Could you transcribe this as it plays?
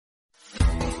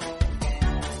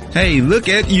Hey, look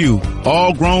at you,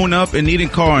 all grown up and needing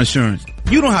car insurance.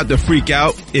 You don't have to freak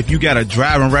out if you got a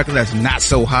driving record that's not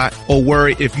so hot or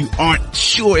worry if you aren't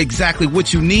sure exactly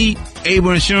what you need.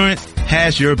 Able Insurance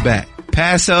has your back.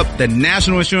 Pass up the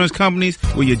national insurance companies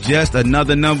where you're just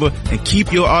another number and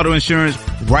keep your auto insurance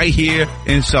right here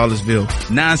in Charlottesville.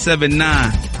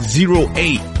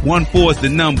 979-0814 is the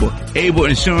number.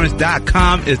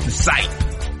 AbleInsurance.com is the site.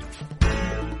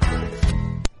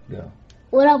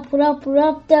 What up,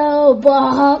 though,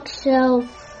 Ball Hawk Show.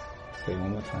 Say it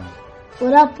one more time.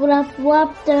 What up,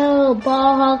 though,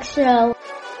 Ball Hawk Show.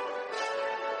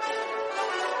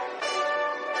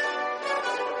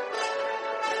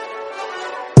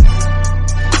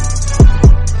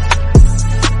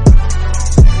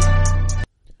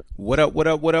 What up,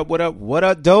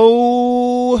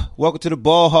 though? Welcome to the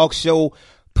Ball Hawk Show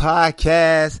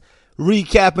podcast,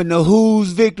 recapping the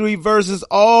Who's victory versus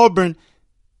Auburn.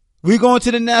 We going to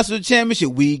the national championship.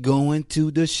 We going to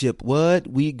the ship. What?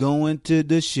 We going to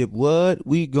the ship. What?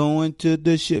 We going to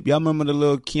the ship. Y'all remember the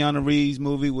little Keanu Reeves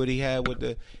movie what he had with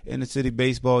the inner city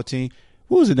baseball team?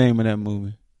 What was the name of that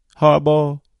movie?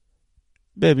 Hardball?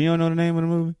 Baby, you don't know the name of the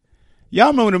movie? Y'all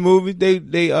remember the movie? They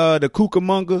the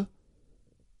Cucamonga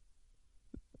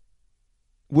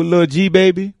with Lil G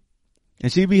baby,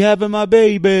 and she be having my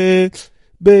baby.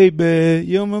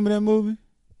 You don't remember that movie?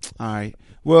 All right.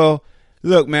 Well,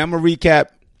 look, man, I'm going to recap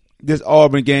this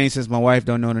Auburn game since my wife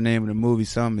don't know the name of the movie.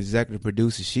 Some executive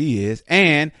producer she is.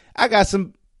 And I got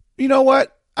some, you know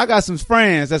what? I got some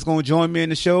friends that's going to join me in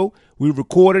the show. We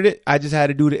recorded it. I just had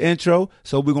to do the intro.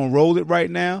 So we're going to roll it right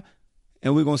now.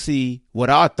 And we're going to see what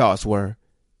our thoughts were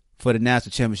for the national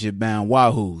championship bound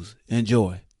Wahoos.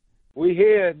 Enjoy. We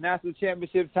here, national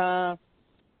championship time.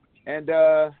 And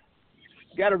got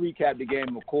to recap the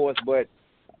game, of course. But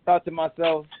I thought to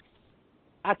myself,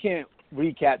 I can't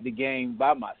recap the game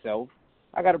by myself.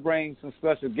 I got to bring some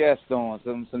special guests on,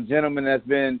 some gentlemen that's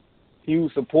been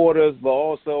huge supporters, but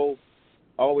also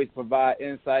always provide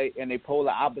insight, and they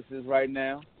polar opposites right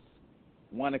now.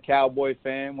 One a Cowboy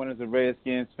fan, one is a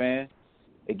Redskins fan.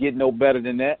 It get no better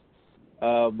than that.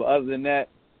 But other than that,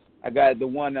 I got the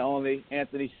one and only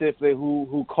Anthony Shifley,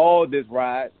 who called this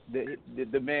ride,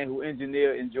 the man who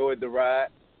enjoyed the ride,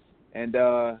 and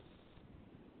got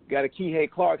a Kihei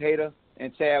Clark hater.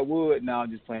 And Chad Wood, no,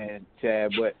 I'm just playing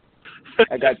Chad, but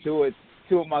I got two of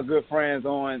my good friends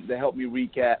on to help me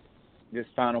recap this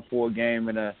Final Four game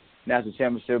in a national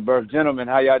championship berth. Gentlemen,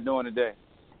 how y'all doing today?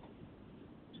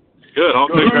 Good. I'll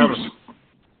take Travis.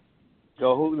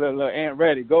 Go Who's, look, Ant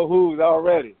ready. Go Who's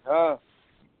already. So,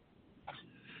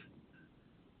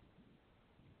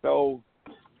 all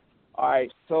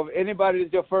right. So if anybody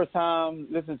is your first time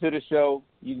listening to the show,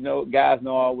 you know, guys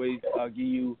know I always give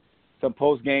you some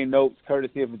post-game notes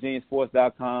courtesy of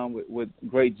VirginiaSports.com with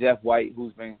great Jeff White,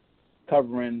 who's been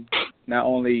covering not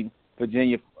only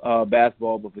Virginia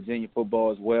basketball but Virginia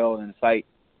football as well. And the site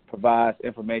provides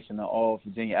information on all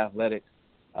Virginia athletics.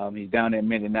 He's down there in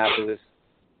Minneapolis.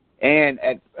 And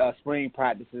at spring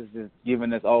practices is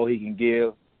giving us all he can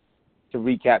give to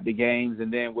recap the games.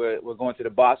 And then we're going to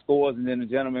the box scores, and then the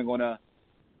gentlemen going to,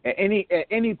 at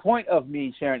any point of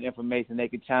me sharing information, they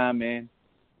could chime in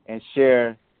and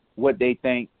share what they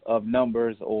think of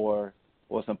numbers or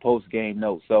some post-game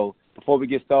notes. So before we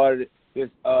get started, this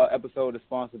episode is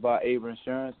sponsored by Able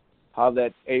Insurance. Holler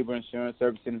at Able Insurance,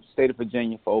 servicing the state of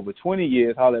Virginia for over 20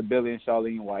 years. Holler at Billy and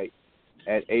Charlene White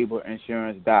at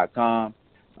AbleInsurance.com.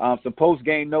 Some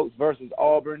post-game notes versus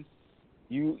Auburn.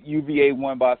 UVA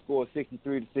won by a score of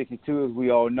 63-62, as we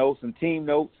all know. Some team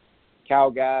notes.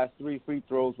 Cal guys, 3 free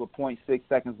throws with 0.6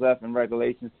 seconds left in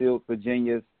regulation sealed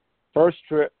Virginia's first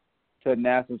trip to a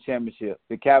national championship.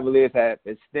 The Cavaliers have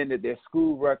extended their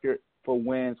school record for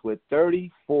wins with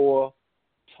 34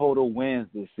 total wins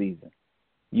this season.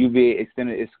 UVA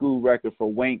extended its school record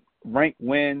for ranked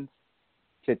wins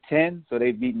to 10, so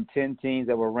they've beaten 10 teams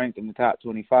that were ranked in the top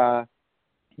 25.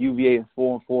 UVA is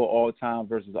 4-4 all-time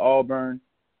versus Auburn.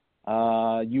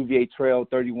 UVA trailed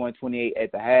 31-28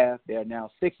 at the half. They are now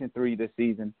 6-3 this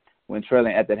season when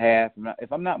trailing at that half.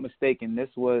 If I'm not mistaken,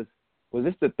 was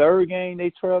this the third game they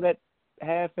trailed at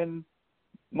half in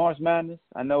March Madness?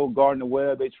 I know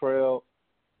Gardner-Webb, they trailed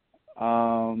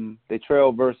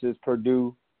versus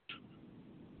Purdue,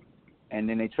 and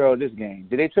then they trailed this game.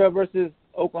 Did they trail versus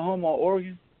Oklahoma or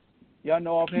Oregon? Y'all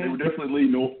know offhand? They were definitely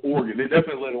leading Oregon. They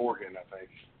definitely led Oregon, I think.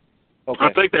 Okay.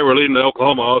 I think they were leading to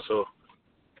Oklahoma also.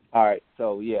 All right.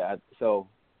 So, yeah. So,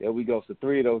 there we go. So,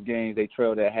 3 of those games, they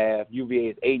trailed at half. UVA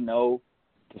is 8-0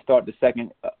 to start the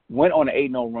second went on an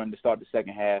 8-0 run to start the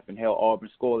second half and held Auburn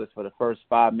scoreless for the first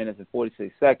 5 minutes and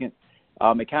 46 seconds.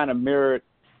 It kind of mirrored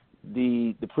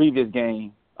the previous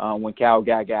game when Cal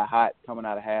got hot coming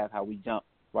out of half, how we jumped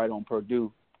right on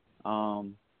Purdue.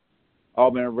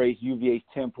 Auburn erased UVA's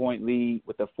 10-point lead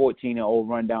with a 14-0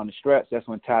 run down the stretch. That's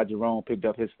when Ty Jerome picked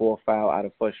up his fourth foul out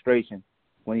of frustration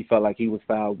when he felt like he was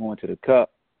fouled going to the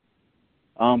cup.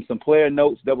 Some player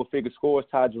notes, double-figure scores.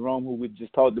 Ty Jerome, who we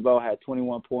just talked about, had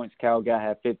 21 points. Cal Guy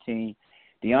had 15.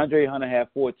 DeAndre Hunter had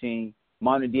 14.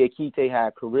 Manu Diakite had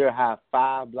a career-high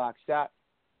 5 block shots.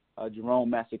 Jerome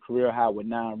matched a career-high with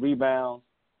 9 rebounds.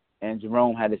 And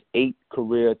Jerome had his 8th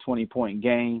career 20-point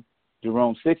game.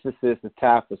 Jerome's 6 assists is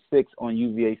tied for 6th on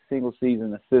UVA's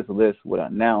single-season assist list with a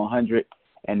now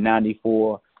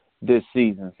 194 this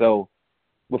season. So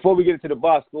before we get into the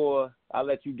box score, I'll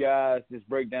let you guys just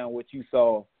break down what you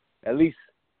saw, at least,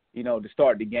 to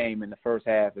start the game in the first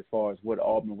half as far as what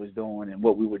Auburn was doing and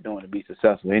what we were doing to be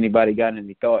successful. Anybody got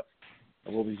any thoughts?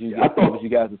 What was you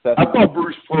guys' assessment? I thought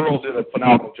Bruce Pearl did a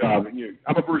phenomenal job. And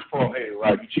I'm a Bruce Pearl hater,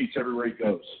 right? He cheats everywhere he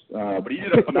goes. But he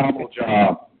did a phenomenal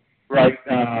job, right?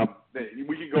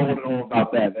 We can go on and on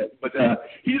about that. But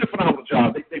he did a phenomenal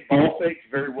job. They ball faked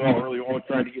very well early on,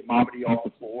 trying to get Mamadi off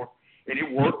the floor. And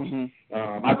it worked.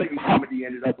 Mm-hmm. I think Mamadi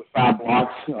ended up with 5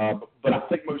 blocks, but I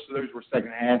think most of those were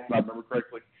second half, if I remember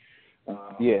correctly.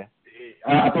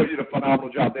 I thought he did a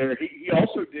phenomenal job there. He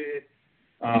also did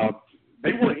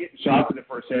they weren't hitting shots in the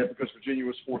first half because Virginia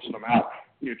was forcing them out,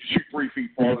 to shoot 3 feet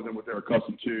farther than what they're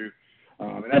accustomed to.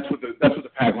 And that's what the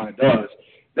pack line does.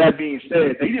 That being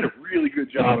said, they did a really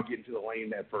good job of getting to the lane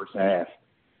that first half.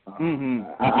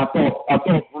 I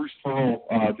thought Bruce Pearl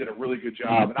did a really good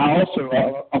job, and I'll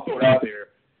throw it out there.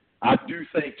 I do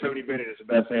think Tony Bennett is the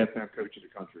best halftime coach in the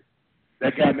country.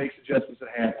 That guy makes adjustments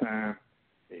at halftime.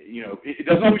 It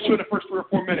doesn't always show in the first 3 or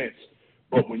 4 minutes,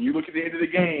 but when you look at the end of the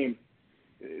game,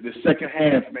 the second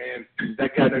half, man,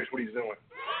 that guy knows what he's doing.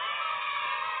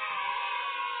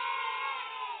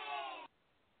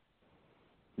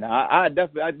 No, I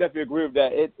definitely agree with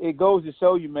that. It goes to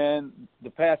show you, man,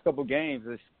 the past couple games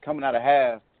is coming out of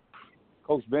half.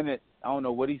 Coach Bennett, I don't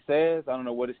know what he says. I don't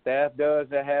know what his staff does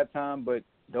at halftime, but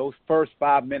those first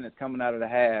 5 minutes coming out of the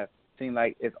half seem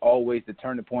like it's always the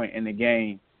turning point in the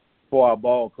game for our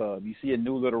ball club. You see a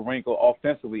new little wrinkle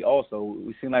offensively also.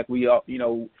 We seem like we,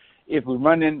 if we're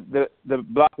running the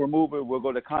block remover, we'll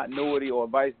go to continuity or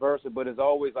vice versa, but it's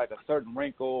always like a certain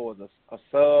wrinkle or a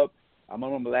sub. I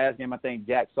remember the last game, I think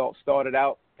Jack Salt started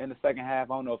out in the second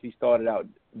half. I don't know if he started out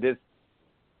this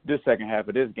second half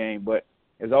of this game, but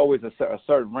there's always a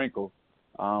certain wrinkle.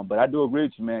 But I do agree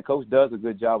with you, man. Coach does a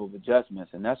good job of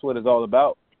adjustments, and that's what it's all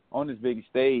about on this big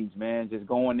stage, man, just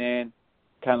going in,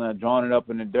 kind of drawing it up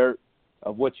in the dirt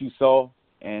of what you saw,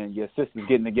 and your assistants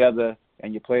getting together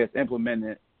and your players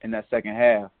implementing it in that second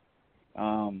half.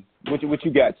 What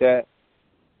you got, Chad?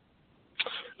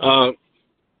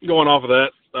 Going off of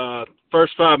that,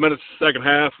 first 5 minutes, second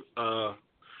half,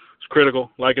 it's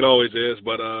critical, like it always is.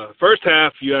 But first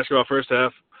half, you asked about first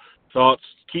half thoughts.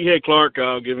 Kihei Clark,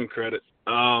 I'll give him credit.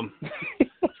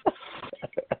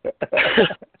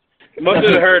 Much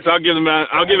as it hurts, I'll give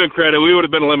him credit. We would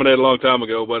have been eliminated a long time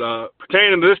ago. But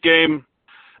pertaining to this game,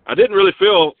 I didn't really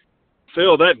feel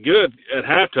that good at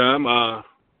halftime.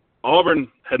 Auburn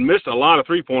had missed a lot of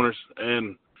 3-pointers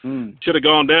and should have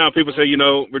gone down. People say,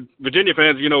 Virginia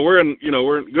fans, we're in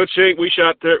good shape. We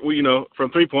shot there,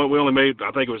 from 3-point. We only made,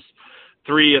 I think it was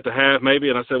 3 at the half maybe.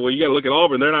 And I said, well, you got to look at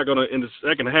Auburn. They're not going to, in the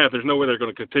second half, there's no way they're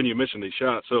going to continue missing these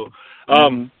shots. So,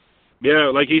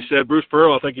 yeah, like he said, Bruce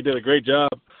Pearl, I think he did a great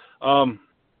job.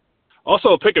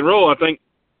 Also, pick and roll, I think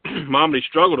Mamadi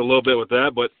struggled a little bit with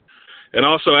that. And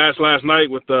also asked last night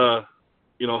with,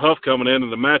 Huff coming in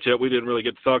the matchup, we didn't really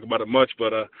get to talk about it much,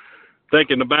 but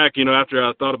thinking back, after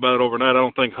I thought about it overnight, I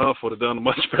don't think Huff would have done a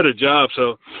much better job.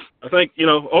 So I think,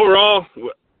 overall,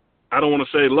 I don't want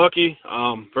to say lucky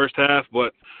first half,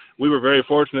 but we were very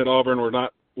fortunate. Auburn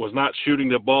was not shooting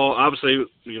the ball. Obviously,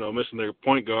 missing their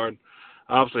point guard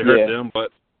obviously hurt them,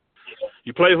 but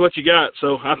you play with what you got.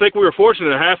 So I think we were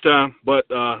fortunate at halftime, but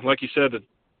like you said, the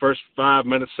first 5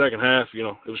 minutes, second half, it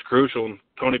was crucial, and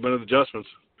Tony Bennett adjustments.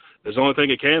 There's the only thing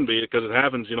it can be because it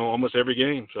happens, almost every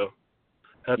game. So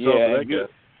that's all for that guy.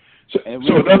 So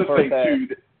another thing,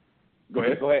 too. Go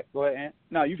ahead, Ant.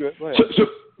 No, you good. Go ahead. So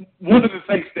one of the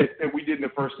things that we did in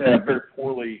the first half very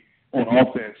poorly on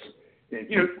offense,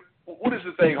 and, what is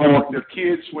the thing, Hawk? They're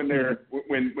kids when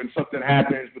something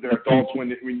happens, but they're adults when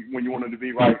you want them to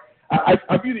be right.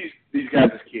 I view these guys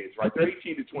as kids, right? They're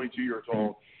 18 to 22 years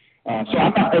old. So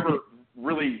I'm not ever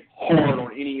really hard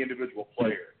on any individual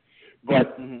player.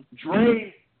 But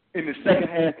Dre, in the second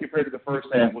half compared to the first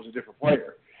half, was a different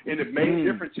player. And the main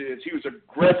difference is he was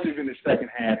aggressive in the second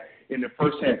half. In the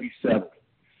first half, he settled.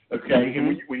 Okay,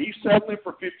 and when you settle in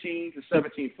for 15 to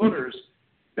 17 footers,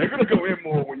 they're going to go in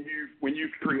more when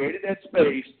you've created that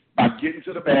space by getting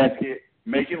to the basket,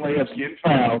 making layups, getting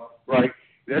fouled, right?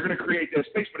 They're going to create that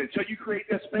space, but until you create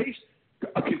that space,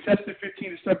 a contested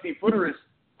 15 to 17 footer is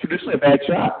traditionally a bad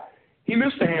shot. He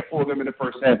missed a handful of them in the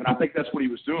first half, and I think that's what he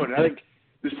was doing. And I think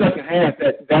the second half,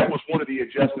 that was one of the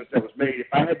adjustments that was made. If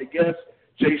I had to guess,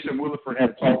 Jason Williford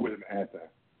had to talk with him at halftime.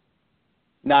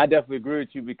 No, I definitely agree with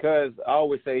you because I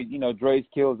always say, Dre's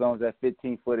kill zone is that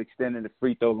 15-foot extending the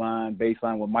free throw line,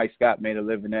 baseline where Mike Scott made a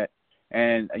living at.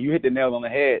 And you hit the nail on the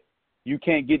head. You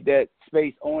can't get that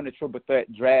space on the triple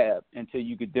threat drab until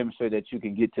you can demonstrate that you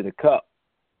can get to the cup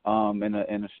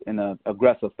in a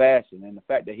aggressive fashion. And the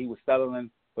fact that he was settling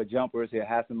for jumpers, he'll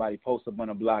have somebody post up on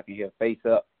a block and he'll face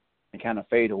up and kind of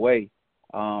fade away.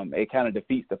 It kind of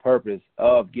defeats the purpose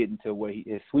of getting to where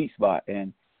his sweet spot.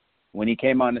 And when he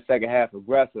came out in the second half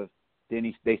aggressive,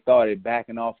 then they started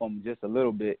backing off him just a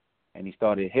little bit, and he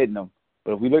started hitting them.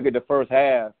 But if we look at the first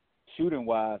half,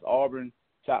 shooting-wise, Auburn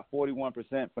shot 41%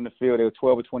 from the field. They were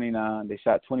 12 of 29. They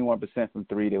shot 21% from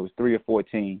three. They was 3 of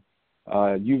 14.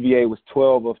 UVA was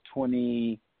 12 of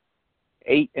 28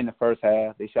 in the first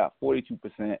half. They shot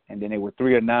 42%, and then they were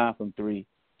 3 of 9 from three,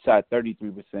 shot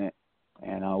 33%.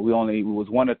 And we was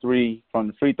 1 of 3 from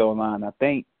the free throw line. I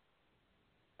think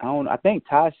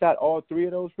Ty shot all 3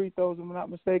 of those free throws, if I'm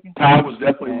not mistaken. Ty was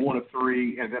definitely 1 of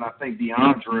 3, and then I think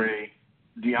DeAndre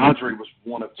was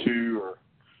 1 of 2 or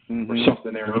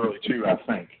something there early too, I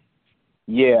think.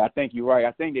 Yeah, I think you're right.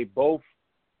 I think they both.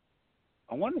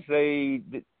 I want to say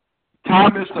that Ty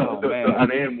missed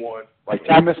an and one. Like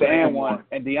Ty missed an and one,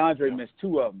 and DeAndre missed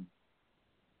 2 of them.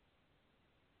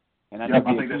 And I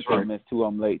think that's right. Missed 2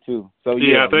 of them late too. So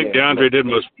I think DeAndre did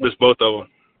miss both of them.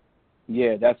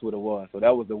 Yeah, that's what it was. So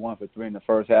that was the 1 for 3 in the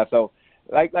first half. So,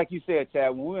 like you said,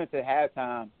 Chad, when we went to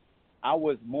halftime, I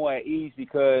was more at ease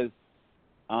because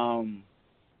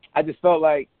I just felt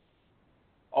like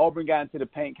Auburn got into the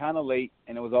paint kind of late,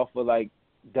 and it was off of like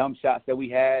dumb shots that we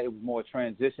had. It was more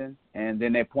transition, and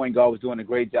then their point guard was doing a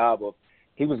great job of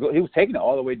he was taking it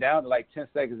all the way down to like 10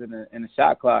 seconds in the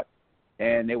shot clock,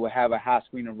 and they would have a high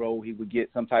screen and roll. He would get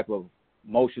some type of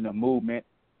motion or movement.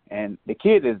 And the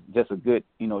kid is just a good,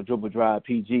 dribble drive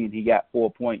PG, and he got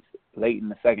 4 points late in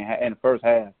the first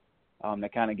half.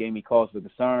 That kind of gave me cause for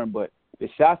concern. But the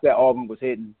shots that Auburn was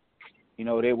hitting,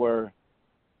 they were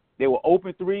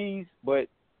open threes, but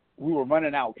we were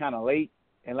running out kind of late.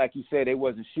 And like you said, they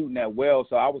wasn't shooting that well.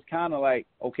 So I was kind of like,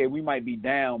 okay, we might be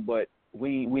down, but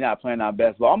we not playing our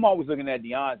best ball. I'm always looking at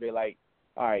DeAndre like,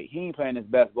 all right, he ain't playing his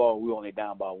best ball. We only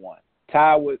down by 1.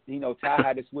 Ty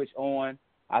had to switch on.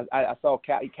 I saw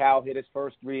Cal hit his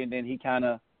first 3, and then he kind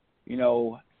of,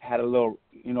 had a little,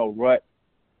 rut.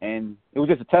 And it was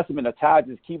just a testament to Ty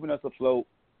just keeping us afloat.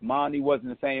 Mondi wasn't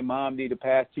the same Mondi the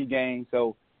past 2 games.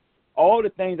 So all the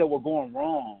things that were going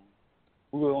wrong,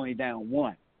 we were only down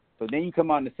 1. So then you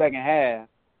come out in the second half,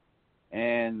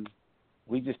 and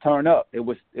we just turned up. It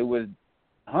was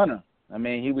Hunter. I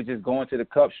mean, he was just going to the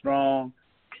cup strong.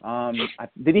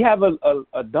 Did he have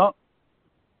a dunk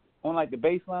on like the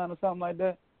baseline or something like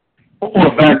that? On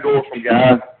a back door from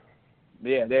Guy.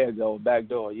 Yeah, there you go, back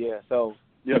door. Yeah, so.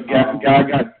 Yep, Guy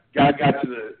got to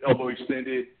the elbow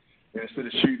extended, and instead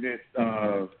of shooting it,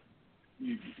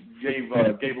 you gave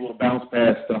a little bounce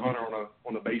pass to Hunter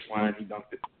on the baseline. He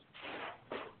dunked it.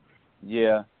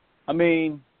 Yeah, I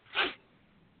mean,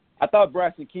 I thought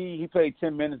Braxton Key, he played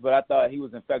 10 minutes, but I thought he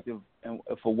was effective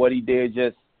for what he did.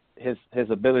 Just his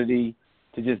ability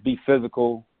to just be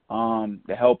physical.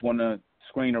 To help on the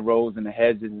screen of rows and the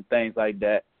hedges and things like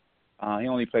that. He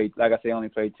only played, like I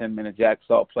say, 10 minutes. Jack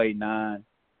Salt played 9,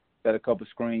 got a couple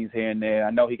screens here and there.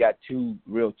 I know he got 2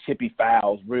 real chippy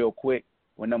fouls real quick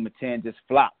when number 10 just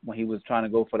flopped when he was trying to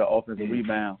go for the offensive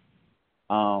rebound.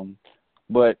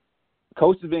 But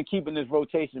Coach has been keeping this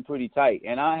rotation pretty tight,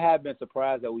 and I have been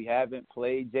surprised that we haven't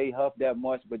played Jay Huff that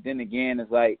much. But then again,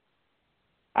 it's like,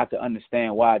 I could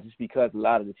understand why, just because a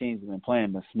lot of the teams have been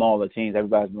playing the smaller teams.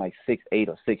 Everybody's been like 6'8"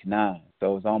 or 6'9".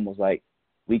 So it's almost like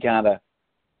we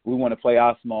want to play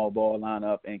our small ball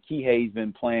lineup, and Kihei's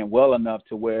been playing well enough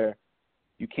to where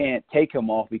you can't take him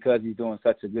off because he's doing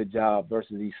such a good job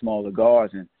versus these smaller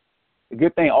guards. And the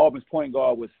good thing, Auburn's point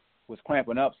guard was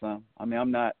cramping up some. I mean,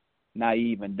 I'm not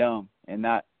naive and dumb and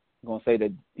not going to say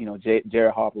that,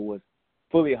 Jared Harper was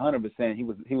fully 100%.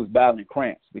 He was battling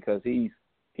cramps because he's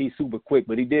super quick,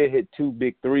 but he did hit 2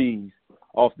 big threes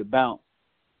off the bounce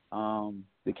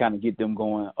to kind of get them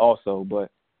going also.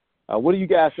 But what do you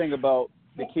guys think about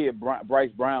the kid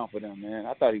Bryce Brown for them, man?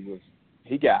 I thought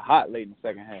he got hot late in the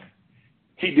second half.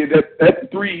 he did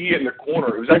that three he hit in the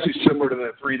corner. It was actually similar to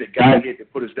the three that Guy hit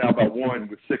that put us down by 1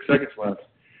 with 6 seconds left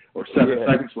or 7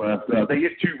 seconds left. They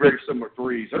hit two very similar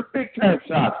threes. They're big-time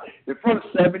shots in front of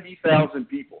 70,000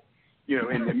 people,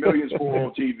 and millions more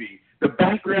on TV. The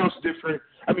background's different.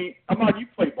 I mean, Ahmad, you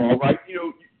play ball, right?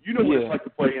 You know what it's like to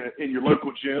play in your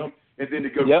local gym and then to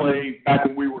go play back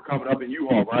when we were coming up in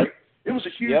U-Haul, right? It was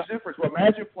a huge difference. Well,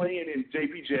 imagine playing in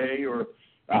JPJ or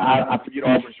I forget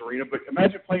Auburn's arena, but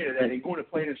imagine playing in that and going to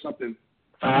play in something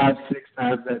 5, 6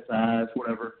 times that size,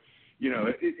 whatever.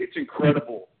 It's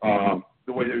incredible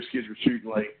the way those kids were shooting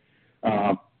late.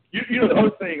 The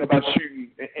other thing about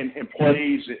shooting and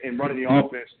plays and running the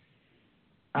offense,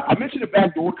 I mentioned the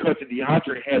backdoor cut that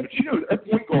DeAndre had, but that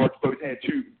point guards both had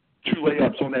two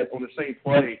layups on the same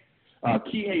play.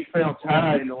 Kihei found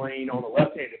Ty in the lane on the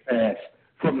left-handed pass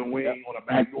from the wing on a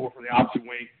backdoor from the opposite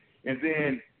wing, and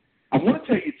then I want to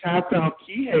tell you, Ty found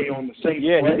Kihei on the same play.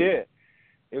 Yeah, he did.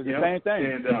 It was the same thing.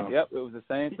 And, it was the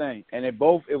same thing, and it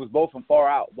was both from far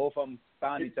out. Both of them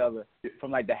found each other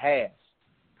from like the halves.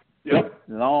 Yep.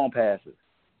 Long passes.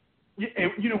 Yeah,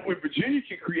 and when Virginia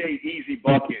can create easy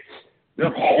buckets,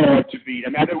 they're hard to beat. I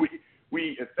mean, I know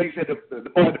we things had the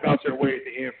ball had to bounce their way at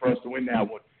the end for us to win that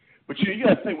one. But you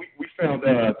got to think we found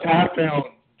Ty found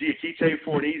Diakite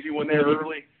for an easy one there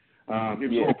early. It was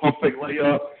a little pump fake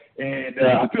layup, and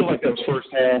I feel like that was first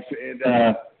half. And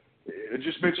I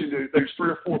just mentioned those 3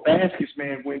 or 4 baskets,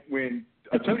 man. When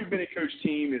a Tony Bennett coach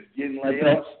team is getting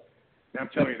layups, I'm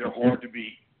telling you, they're hard to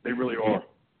beat. They really are.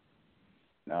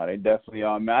 No, they definitely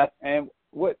are, man.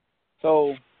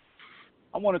 So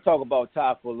I want to talk about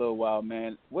Ty for a little while,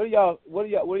 man. What are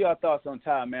y'all thoughts on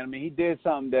Ty, man? I mean, he did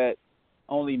something that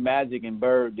only Magic and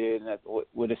Bird did, and that's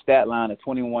with a stat line of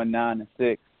 21, 9, and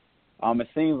 6. It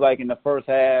seems like in the first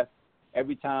half,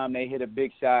 every time they hit a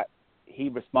big shot, he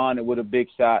responded with a big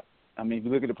shot. I mean, if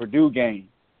you look at the Purdue game,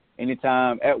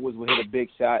 anytime Edwards would hit a big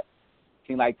shot, it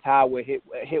seemed like Ty would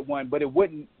hit one, but it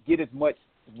wouldn't get as much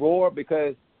roar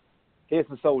because his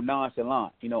was so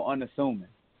nonchalant, unassuming.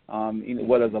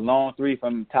 Whether it's a long three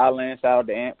from Thailand, shout out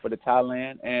to Ant for the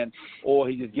Thailand, or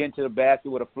he just get into the basket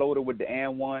with a floater with the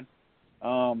and one.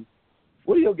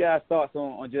 What are your guys' thoughts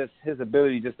on just his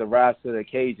ability just to rise to the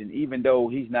occasion, even though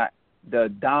he's not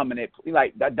the dominant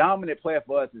player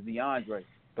for us is DeAndre,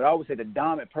 but I always say the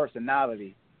dominant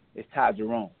personality is Ty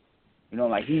Jerome.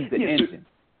 He's the engine.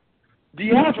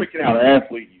 DeAndre can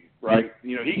out-athlete you, right?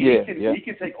 He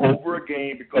can take over a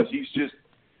game because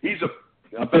he's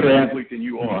a better athlete than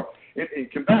you are. And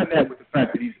combine that with the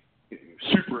fact that he's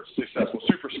super successful,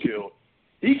 super skilled,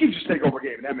 he can just take over a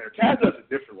game in that manner. Ty does it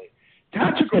differently.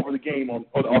 Ty took over the game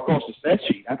across the stat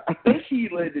sheet. I think he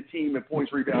led the team in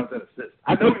points, rebounds, and assists.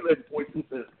 I know he led the points and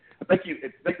assists. I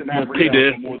think the amount of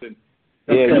rebounds more than.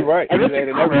 Okay. Yeah, you're right. That's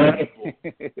incredible.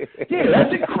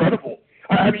 That's incredible.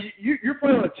 I mean, you're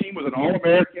playing on a team with an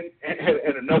All-American and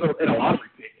a lottery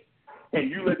pick, and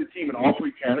you led the team in all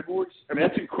 3 categories. I mean,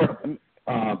 that's incredible.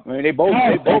 They both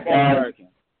All-American.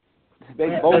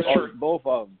 Both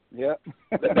of them. Yeah.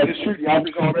 That is true.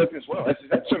 DeAndre's All-American as well.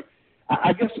 That's so.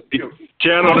 I guess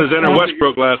channeled his inner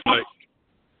Westbrook last night.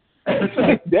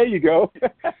 There you go.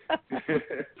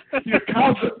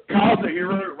 Kyle's a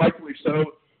hero, rightfully so.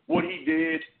 What he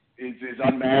did is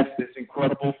unmatched. It's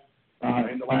incredible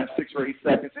in the last 6 or 8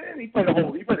 seconds. And he played a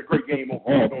great game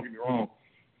overall. Don't get me wrong.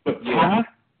 But Ty,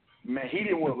 man, he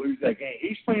didn't want to lose that game.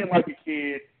 He's playing like a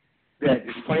kid that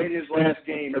is playing his last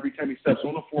game every time he steps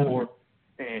on the floor,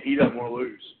 and he doesn't want to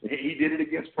lose. He did it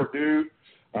against Purdue.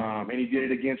 And he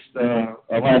did it against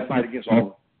last night against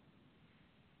Auburn.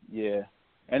 Yeah,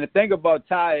 and the thing about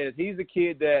Ty is he's a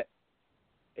kid that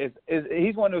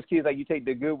he's one of those kids like you take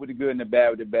the good with the good and the bad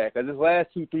with the bad. Because his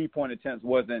last 2 3-point attempts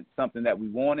wasn't something that we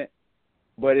wanted,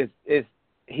 but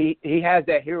he has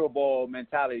that hero ball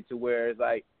mentality to where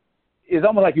it's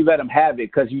almost like you let him have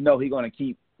it because he's going to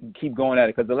keep going at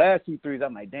it. Because the last 2 threes,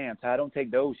 I'm like, damn, Ty, don't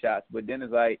take those shots. But then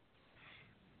it's like,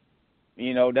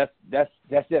 that's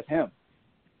just him.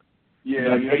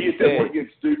 Yeah, he hit that one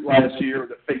against Duke last year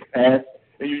with a fake pass,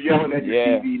 and you're yelling at your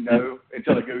TV no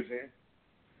until it goes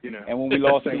in. And when we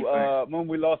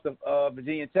lost to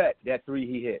Virginia Tech, that 3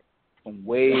 he hit from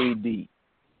way deep.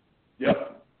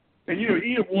 Yep. And he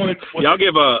had one. Y'all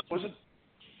give a. Was it?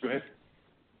 Go ahead.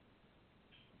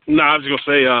 No, I was just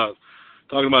gonna say,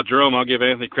 talking about Jerome, I'll give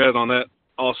Anthony credit on that.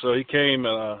 Also, he came.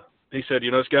 He said,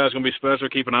 this guy's gonna be special.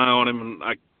 Keep an eye on him.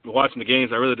 And watching the games,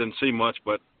 I really didn't see much,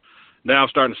 but now I'm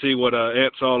starting to see what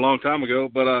Ant saw a long time ago.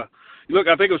 But look,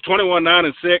 I think it was 21, 9,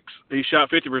 and 6. He shot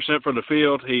 50% from the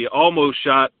field. He almost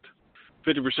shot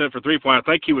 50% for 3-point.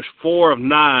 I think he was 4 of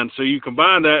 9. So you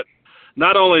combine that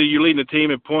not only are you leading the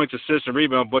team in points, assists, and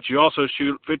rebounds, but you also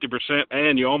shoot 50%,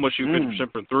 and you almost shoot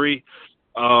 50% from three.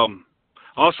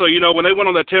 Also, when they went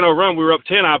on that 10-0 run, we were up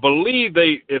 10. I believe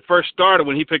it first started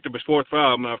when he picked up his fourth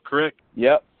foul. Am I correct?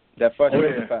 Yep, that first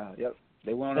foul. Yep.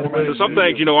 They went on So some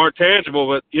things, aren't tangible,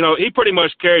 but, he pretty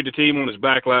much carried the team on his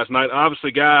back last night.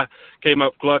 Obviously, Guy came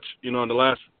up clutch, in the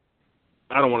last,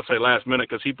 I don't want to say last minute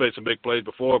because he played some big plays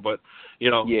before, but,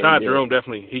 Ty Jerome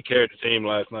definitely, he carried the team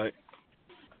last night.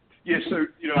 Yeah, so,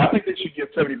 I think they should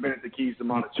give Tony Bennett the keys to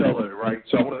Monticello, right?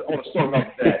 So I want to start off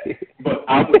with that. But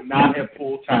I would not have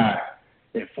pulled Ty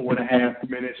at 4.5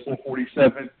 minutes,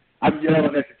 4:47. I'm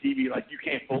yelling at the TV like, you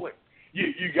can't pull him.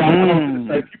 You got to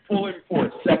say, if you pull him for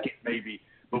a second, maybe.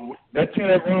 But that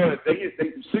 10-0 run, they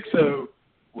 6-0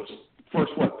 was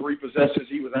first, 3 possessions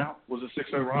he was out? Was a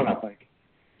 6-0 run, I think.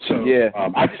 So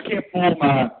I just can't pull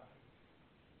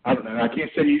I don't know. I can't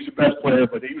say he's the best player,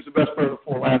 but he was the best player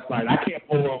before last night. I can't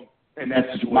pull him in that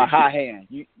situation. My high hand.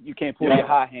 You can't pull your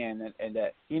high hand and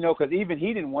that. Because even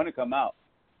he didn't want to come out.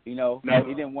 No.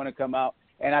 He didn't want to come out.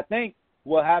 And I think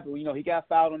what happened, he got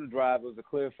fouled on the drive. It was a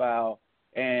clear foul.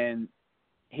 And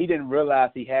he didn't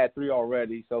realize he had 3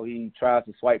 already, so he tries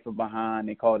to swipe from behind.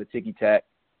 They call it a ticky-tack.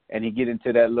 And he get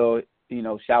into that little,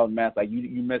 shouting match like,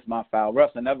 you missed my foul.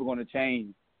 Refs are never going to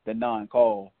change the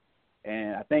non-call.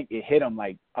 And I think it hit him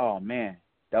like, oh, man,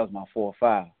 that was my 4th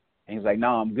foul. And he's like,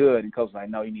 no, I'm good. And coach was like,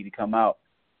 no, you need to come out.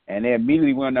 And they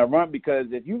immediately went on that run because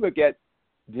if you look at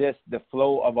just the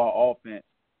flow of our offense,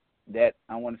 that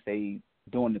I want to say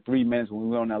during the 3 minutes when we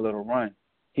went on that little run,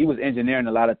 he was engineering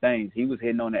a lot of things. He was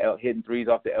hitting threes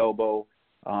off the elbow.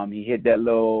 He hit that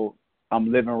little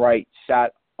living right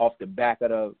shot off the back of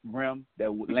the rim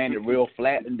that landed real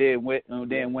flat and then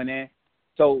went in.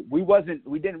 So we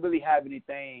didn't really have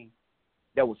anything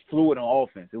that was fluid on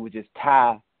offense. It was just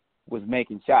Ty was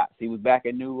making shots. He was back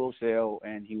at New Rochelle,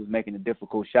 and he was making the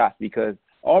difficult shots because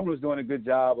Auburn was doing a good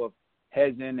job of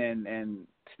hedging and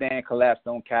Stan collapsed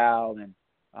on Cal, and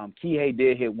Kihei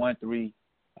did hit 1 3.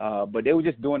 But they were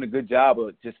just doing a good job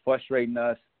of just frustrating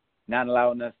us, not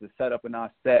allowing us to set up in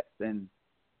our sets. And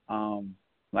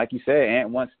like you said,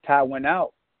 and once Ty went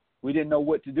out, we didn't know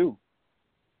what to do.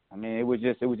 I mean, it was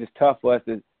just tough for us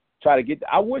to try to get.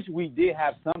 I wish we did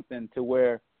have something to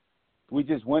where we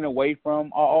just went away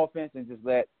from our offense and just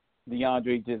let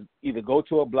DeAndre just either go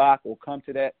to a block or come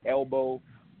to that elbow,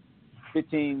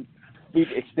 15 feet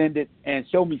extended, and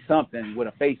show me something with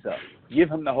a face up. Give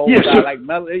him the whole shot like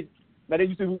Melo. Like they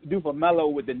used to do for Melo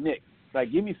with the Knicks.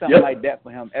 Like, give me something like that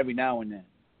for him every now and then.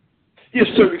 Yeah,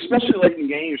 so especially late in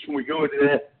games when we go into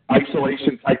that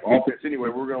isolation-type offense anyway,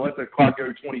 we're going to let the clock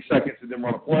go 20 seconds and then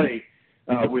run a play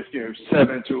with,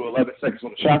 7 to 11 seconds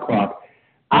on the shot clock.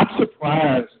 I'm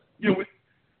surprised.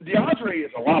 DeAndre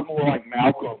is a lot more like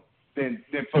Malcolm than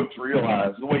folks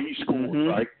realize, the way he scores,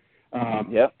 right?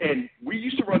 And we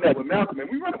used to run that with Malcolm, and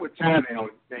we run it with Ty now.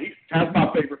 Ty's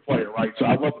my favorite player, right? So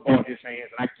I love the ball in his hands,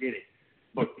 and I get it.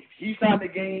 But if he's not in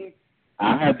the game,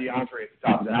 I have DeAndre at the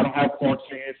top of that. I don't have Clark's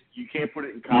hands. You can't put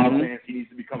it in Kyle's hands. He needs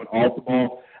to be coming off the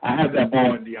ball. I have that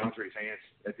ball in DeAndre's hands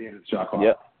at the end of the shot clock.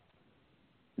 Yep.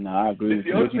 No, I agree with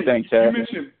you. What do you think, Chad?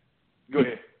 Go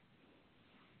ahead.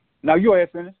 No, you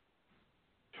ahead, finish.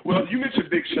 Well, you mentioned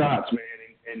big shots,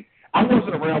 man, and I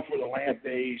wasn't around for the Lamp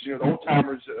days. The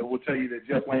old-timers will tell you that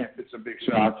Jeff Lamp hit some big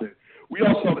shots. And we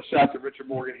all saw the shots that Richard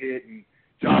Morgan hit and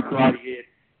John Karate hit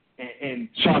and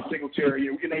Sean Singletary.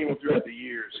 We can name them throughout the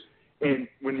years. And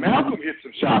when Malcolm hit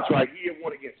some shots, right, he hit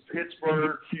one against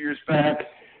Pittsburgh a few years back.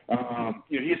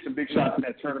 He hit some big shots in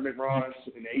that tournament runs,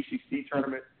 in the ACC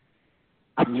tournament.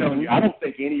 I'm telling you, I don't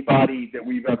think anybody that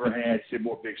we've ever had hit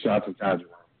more big shots than Ty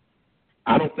Jerome.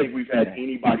 I don't think we've had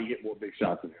anybody hit more big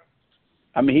shots than him.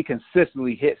 I mean, he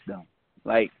consistently hits them.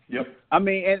 Like, yep. I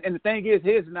mean, and the thing is,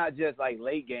 his is not just like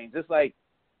late games. It's like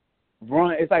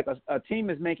run. It's like a team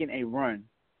is making a run,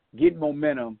 getting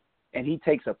momentum, and he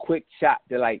takes a quick shot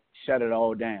to like shut it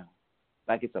all down.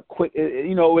 Like it's a quick,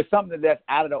 it's something that's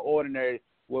out of the ordinary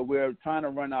where we're trying to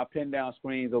run our pin down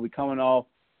screens or we coming off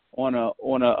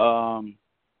on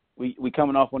we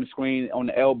coming off on the screen on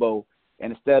the elbow,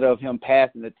 and instead of him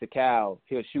passing it to Cal,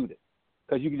 he'll shoot it.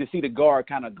 Because you can just see the guard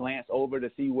kind of glance over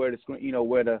to see where the screen,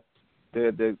 where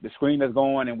the screen is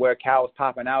going and where Cal's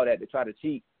popping out at to try to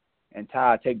cheat, and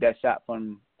Ty take that shot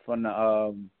from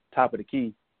the top of the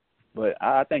key. But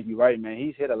I think you're right, man.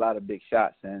 He's hit a lot of big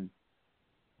shots, and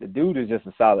the dude is just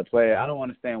a solid player. I don't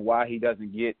understand why he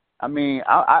doesn't get. I mean,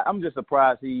 I'm just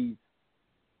surprised he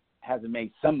hasn't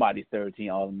made somebody's third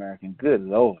team All-American. Good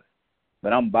Lord.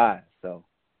 But I'm biased, so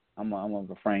I'm gonna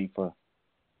refrain for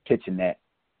pitching that.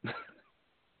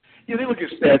 Yeah, they look at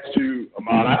stats too,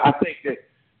 Ahmad. I think that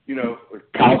You know,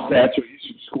 Kyle Satcher,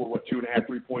 he scored, 2.5,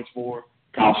 3 points more.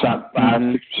 Kyle shot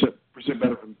 5-6%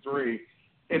 better from three.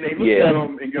 And they look at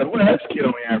him and go, well, this kid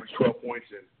only averaged 12 points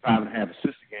and 5.5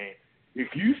 assists a game.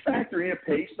 If you factor in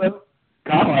pace, though,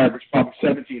 Kyle averaged probably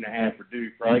 17.5 for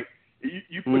Duke, right?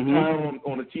 You put Kyle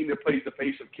on a team that plays the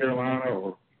pace of Carolina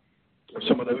or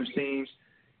some of those teams,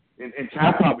 and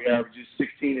Ty probably averages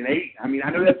 16 and 8. I mean,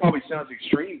 I know that probably sounds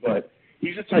extreme, but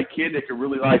he's a type kid that can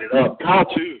really light it up. Kyle,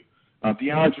 too.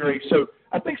 DeAndre. So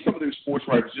I think some of those sports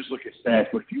writers just look at stats,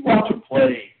 but if you watch them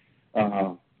play,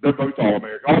 they're both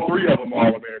All-American. All three of them are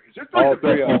All-Americans. They're all the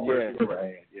three best of them, All-Americans we've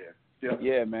ever had.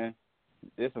 Yeah, man.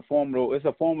 It's a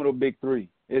formidable big three.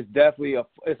 It's definitely a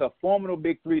formidable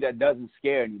big three that doesn't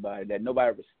scare anybody, that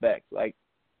nobody respects. Like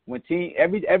when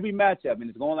every matchup, and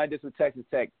it's going like this with Texas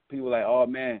Tech, people are like, oh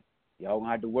man, y'all gonna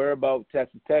have to worry about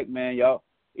Texas Tech, man. Y'all,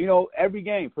 you know, every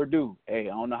game, Purdue, hey,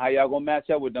 I don't know how y'all gonna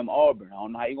match up with them Auburn. I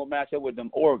don't know how you gonna match up with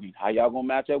them Oregon. How y'all gonna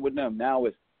match up with them? Now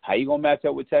it's how you gonna match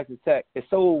up with Texas Tech. It's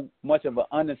so much of an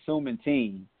unassuming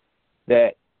team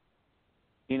that,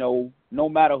 you know, no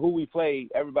matter who we play,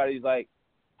 everybody's like,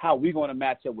 how we going to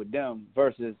match up with them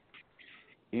versus,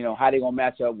 you know, how they going to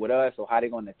match up with us or how they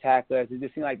going to attack us. It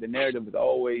just seems like the narrative is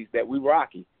always that we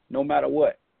rocky, no matter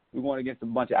what. We're going against a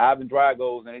bunch of Ivan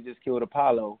Dragos and they just killed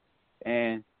Apollo,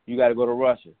 and you got to go to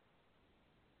Russia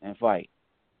and fight.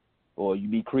 Or you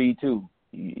be Creed too.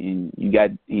 He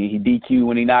DQ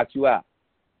when he knocked you out,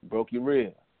 broke your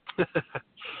rib.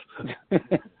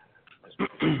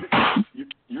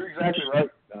 You're exactly right.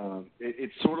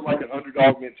 It's sort of like an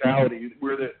underdog mentality.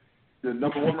 We're the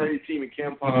number one rated team in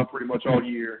KenPom pretty much all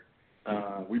year.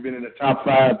 We've been in the top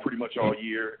 5 pretty much all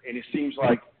year, and it seems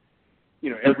like, you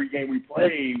know, every game we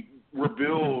play, we're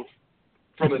billed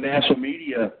from the national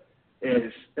media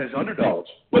as underdogs.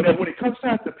 But then when it comes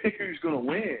time to pick who's going to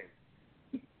win,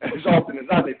 as often as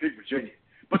not, they pick Virginia.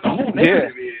 But the whole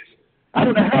narrative is, I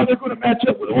don't know how they're going to match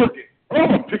up with Oregon. All of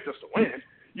them picked us to win.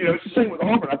 You know, it's the same with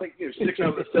Auburn. I think 6 out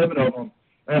of the 7 of them,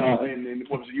 and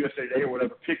what was it, USA Today or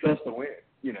whatever, picked us to win.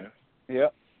 You know.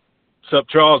 Yep. Except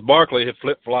Charles Barkley had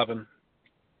flip-flopping.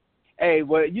 Hey,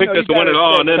 well, you picked know, us to win it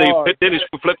all, and then he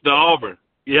flipped to Auburn.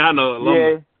 Yeah, I know.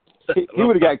 Yeah, he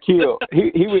would have got killed.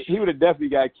 He would have definitely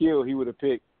got killed. He would have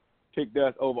picked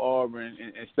us over Auburn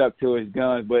and stuck to his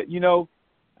guns. But you know,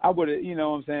 I would have. You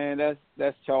know what I'm saying?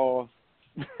 That's Charles.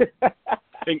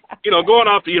 And, you know, going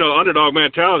off the, you know, underdog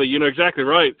mentality, you know, exactly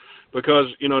right. Because,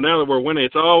 you know, now that we're winning,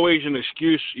 it's always an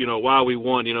excuse, you know, why we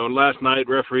won. You know, last night,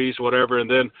 referees, whatever, and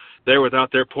then they're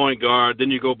without their point guard. Then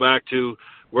you go back to,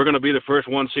 we're going to be the first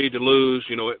 1 seed to lose.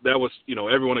 You know, that was, you know,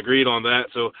 everyone agreed on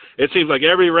that. So it seems like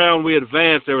every round we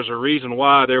advanced, there was a reason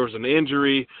why. There was an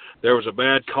injury. There was a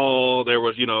bad call. There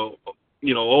was, you know,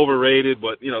 overrated.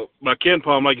 But, you know, by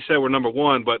KenPom, like you said, we're number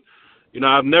 1. But, you know,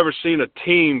 I've never seen a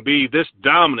team be this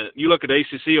dominant. You look at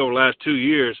ACC over the last 2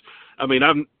 years. I mean,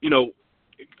 you know,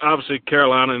 obviously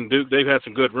Carolina and Duke, they've had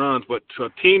some good runs, but to a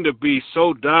team to be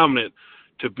so dominant,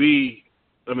 to be,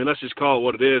 I mean, let's just call it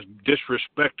what it is,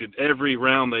 disrespected every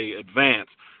round they advance.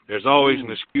 There's always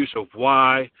an excuse of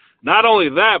why. Not only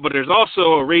that, but there's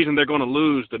also a reason they're going to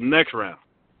lose the next round.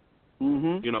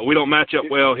 Mm-hmm. You know, we don't match up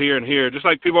well here and here. Just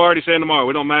like people are already saying tomorrow,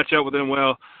 we don't match up with them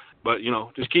well. But, you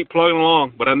know, just keep plugging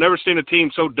along. But I've never seen a team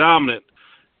so dominant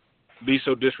be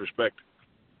so disrespected.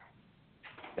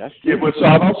 That's true. Yeah, but so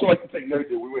I'd also like to take note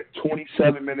that we went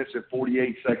 27 minutes and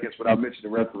 48 seconds without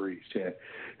mentioning the referees, Chad.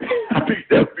 I think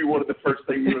that would be one of the first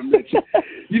things we would mention.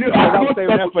 You know, I don't say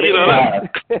that for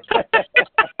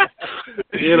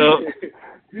you know.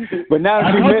 But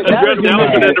now you address the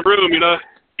elephant in the room, you know.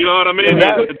 You know what I mean?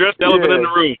 Address the elephant in the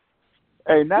room.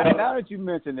 Hey, now that you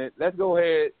mention it, let's go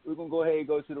ahead. We're going to go ahead and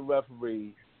go to the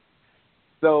referees.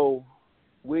 So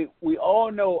we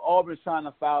all know Auburn's trying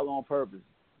to foul on purpose.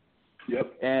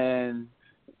 Yep. And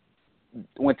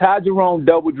when Ty Jerome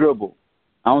double dribbled,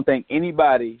 I don't think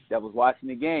anybody that was watching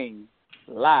the game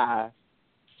live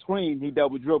screamed he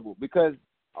double dribbled, because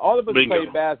all of us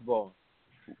played basketball,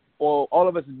 or all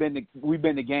of us we've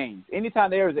been to games. Anytime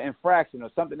there is an infraction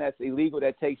or something that's illegal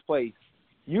that takes place,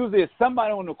 usually it's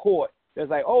somebody on the court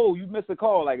that's like, oh, you missed a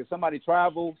call. Like if somebody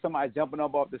traveled, somebody jumping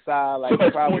up off the side, like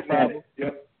travel.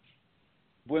 Yep.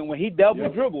 When he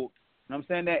double dribbled, and I'm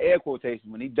saying that air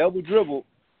quotation, when he double dribbled,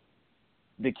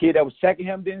 the kid that was checking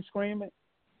him didn't scream it.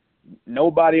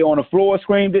 Nobody on the floor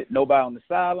screamed it. Nobody on the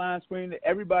sideline screamed it.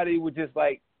 Everybody was just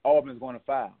like, Auburn's going to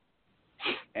foul.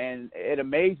 And it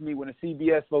amazed me when the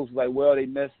CBS folks were like, well, they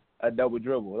missed a double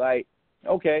dribble. Like,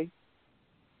 okay,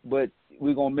 but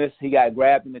we're going to miss, he got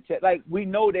grabbed in the chest. Like, we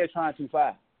know they're trying to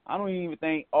foul. I don't even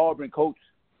think Auburn coach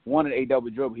wanted a double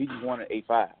dribble. He just wanted a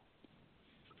foul.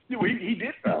 Yeah, well, he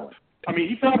did foul. I mean,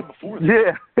 he fouled it before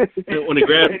that. Yeah. When he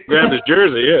grabbed his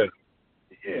jersey, yeah.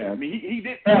 Yeah, I mean, he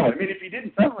did foul it. I mean, if he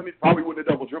didn't foul him, he probably wouldn't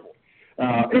have double dribbled.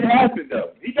 It happened,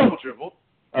 though. He double dribbled.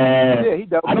 Yeah, he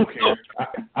double. I don't care.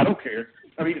 I don't care.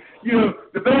 I mean,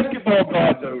 the basketball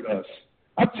gods owed us.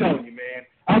 I'm telling you, man.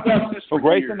 I've watched this for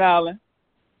Grayson years. Allen.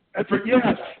 And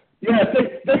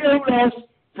they owed us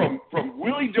from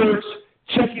Willie Durst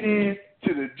checking in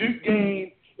to the Duke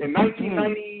game in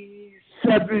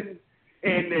 1997,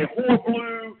 and they wore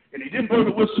blue, and he didn't blow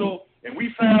the whistle, and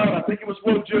we found, I think it was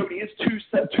Wojo, and he hits two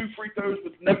free throws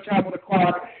with no time on the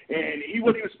clock, and he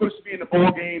wasn't even supposed to be in the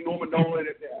ball game. Norman Nolan.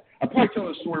 I'm probably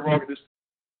telling the story wrong at this.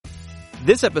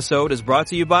 This episode is brought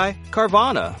to you by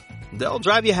Carvana. They'll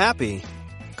drive you happy.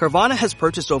 Carvana has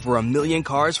purchased over 1 million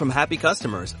cars from happy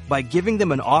customers by giving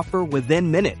them an offer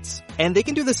within minutes. And they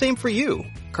can do the same for you.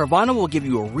 Carvana will give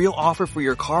you a real offer for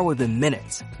your car within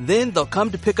minutes. Then they'll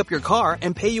come to pick up your car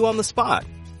and pay you on the spot.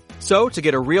 So to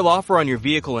get a real offer on your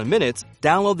vehicle in minutes,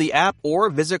 download the app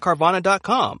or visit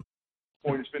Carvana.com.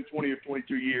 It's been 20 or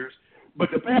 22 years,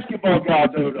 but the basketball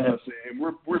gods owed us, and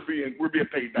we're being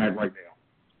paid back right now.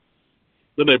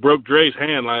 Then they broke Dre's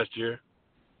hand last year.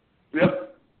 Yep.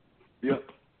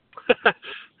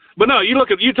 But no, you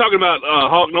talking about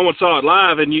Hawk. No one saw it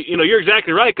live, and you're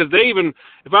exactly right, because they even,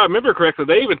 if I remember correctly,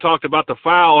 they even talked about the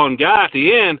foul on Guy at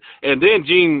the end, and then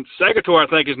Gene Segator, I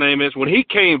think his name is, when he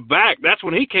came back, that's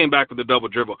when he came back with the double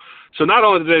dribble. So not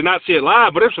only did they not see it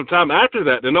live, but there's some time after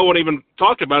that, and no one even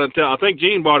talked about it until I think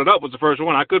Gene brought it up was the first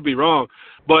one. I could be wrong,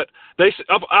 but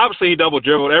obviously he double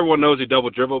dribbled. Everyone knows he double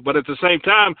dribbled, but at the same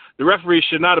time, the referees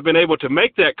should not have been able to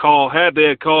make that call had they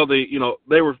had called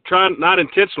they were trying not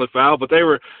intentionally foul, but they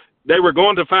were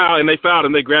going to foul, and they fouled,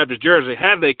 and they grabbed his jersey.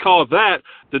 Had they called that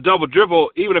the double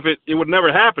dribble, even if it would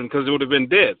never happen, because it would have been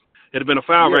dead. It had been a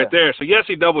foul right there. So yes,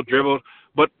 he double dribbled,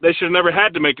 but they should have never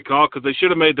had to make the call because they should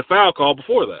have made the foul call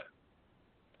before that.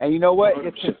 And you know what?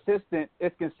 It's consistent.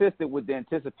 It's consistent with the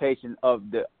anticipation of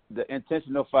the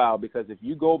intentional foul, because if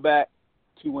you go back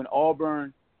to when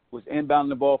Auburn was inbounding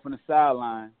the ball from the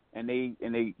sideline, and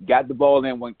they got the ball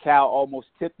in when Cal almost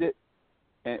tipped it,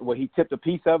 and he tipped a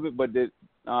piece of it, but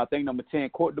I think number 10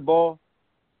 caught the ball.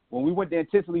 When we went to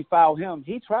intentionally foul him,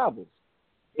 he travels.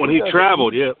 When he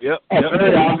traveled, yep.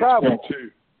 Too.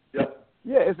 Yep.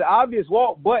 Yeah, it's an obvious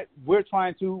walk, but we're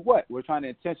trying to what? We're trying to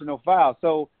intentional foul.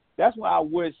 So that's why I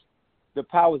wish the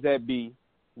powers that be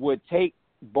would take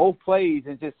both plays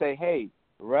and just say, hey,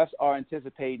 refs are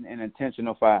anticipating an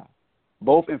intentional foul.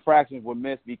 Both infractions were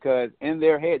missed because in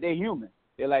their head, they're human.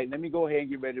 They're like, let me go ahead and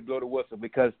get ready to blow the whistle,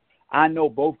 because I know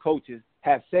both coaches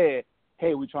have said,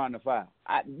 hey, we're trying to foul.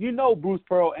 Bruce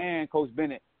Pearl and Coach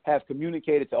Bennett have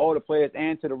communicated to all the players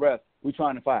and to the refs, we're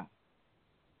trying to foul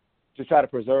to try to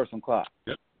preserve some clock.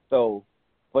 Yep. So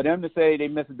for them to say they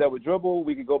missed a double dribble,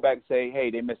 we can go back and say, hey,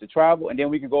 they missed a travel, and then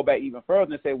we can go back even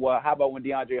further and say, well, how about when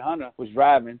DeAndre Hunter was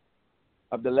driving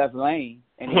up the left lane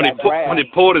and when he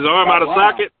pulled his arm out of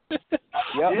socket?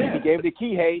 He gave it to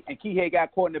Kihei, and Kihei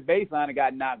got caught in the baseline and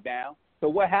got knocked down. So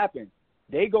what happened?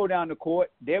 They go down the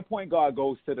court. Their point guard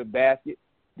goes to the basket.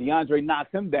 DeAndre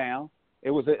knocks him down.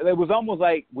 It was almost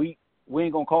like we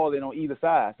ain't gonna call it on either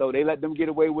side. So they let them get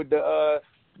away with the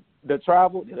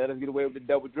travel. They let us get away with the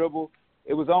double dribble.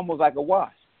 It was almost like a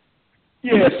wash.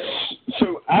 Yes.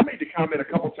 So I made the comment a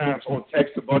couple times on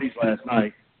text to buddies last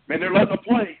night. Man, they're letting them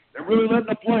play. They're really letting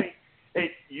them play.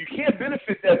 And you can't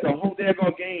benefit that the whole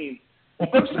daggone game. On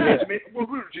both sides, man,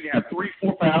 Virginia had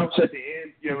 3-4 fouls at the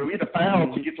end. We had a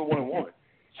foul to get to 1-on-1.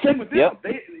 Same with them. Yep.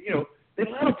 They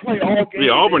let them play all game.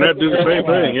 Yeah, Auburn had to do the same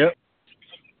thing. Yep.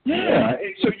 Yeah,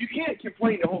 and so you can't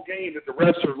complain the whole game that the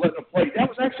refs are letting them play. That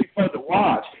was actually fun to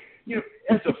watch.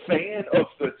 As a fan of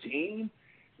the team,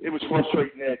 it was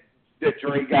frustrating that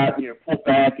Dre got pulled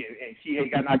back and Kihei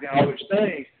got knocked down, all those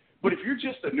things. But if you're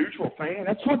just a neutral fan,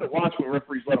 that's fun to watch when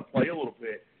referees let them play a little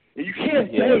bit. And you can't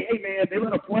say, hey, man, they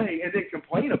let them play, and then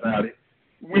complain about it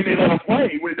when they let them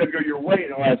play, when it doesn't go your way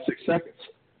in the last 6 seconds.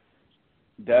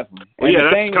 Definitely. Well, yeah,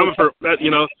 that's coming from that.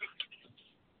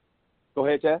 Go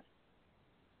ahead, Chad.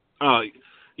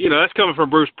 That's coming from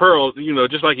Bruce Pearl.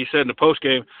 Just like he said in the post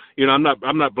game. I'm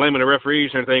not blaming the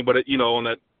referees or anything, but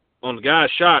on the guy's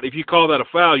shot, if you call that a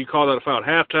foul, you call that a foul at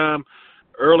halftime,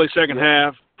 early second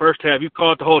half, first half. You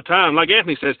call it the whole time. Like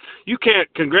Anthony says, you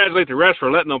can't congratulate the refs for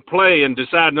letting them play and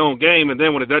decide their own game, and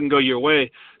then when it doesn't go your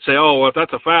way, say, oh, well, if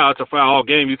that's a foul, it's a foul all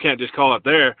game. You can't just call it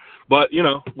there. But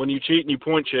when you cheat and you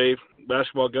point shave,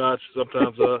 basketball gods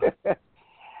sometimes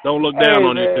don't look down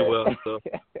on you too well. So.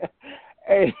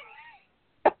 Hey,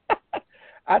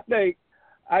 I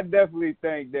definitely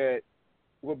think that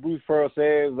what Bruce Pearl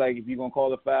says, like if you're gonna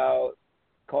call a foul,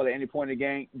 call at any point in the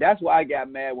game. That's why I got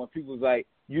mad when people was like,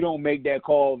 you don't make that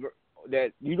call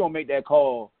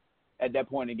at that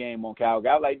point in the game on Cal.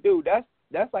 I was like, dude,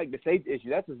 that's like the safety issue.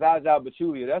 That's the Zaza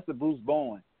Pachulia. That's the Bruce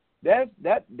Bowen. That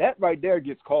right there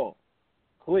gets called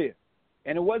clear.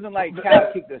 And it wasn't like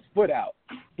Cal kicked his foot out.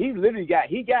 He literally got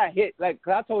hit. Like,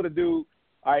 cause I told the dude,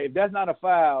 all right, if that's not a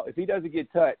foul, if he doesn't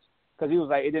get touched, because he was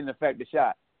like, it didn't affect the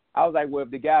shot. I was like, well,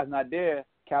 if the guy's not there,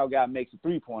 Cal guy makes a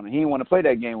three-pointer. He didn't want to play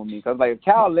that game with me. Because, like, if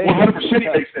Cal led 100% he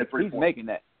makes that three-pointer. He's making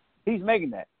that. He's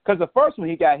making that. Because the first one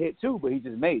he got hit too, but he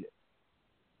just made it.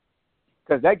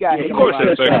 Because that guy hit of course,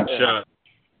 that second shot.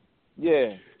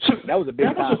 Yeah. So that was a big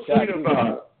time shot. That was a point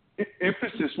of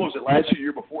emphasis. What was it, last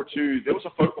year before, too? There was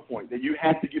a focal point that you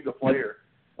had to give the player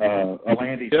a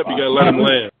landing spot. Yep, you got to let him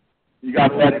land. You got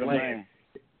to let him land.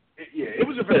 It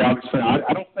was a very obvious foul.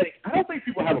 I don't think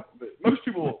people have most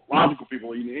people, logical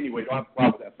people anyway, don't have a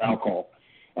problem with that foul call.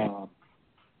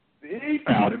 He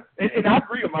fouled him, and I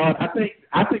agree with Ahmad. I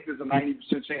think there's a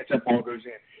 90% chance that ball goes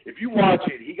in. If you watch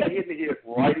it, he got hit in the hip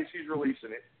right as he's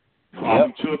releasing it.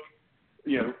 He took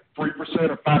 3%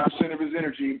 or 5% of his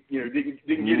energy.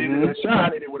 Didn't get into that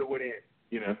shot, and it would have went in.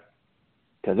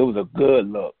 Because it was a good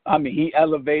look. I mean, he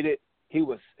elevated.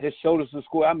 His shoulders were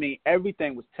square. I mean,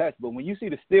 everything was touched. But when you see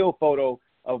the still photo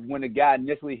of when the guy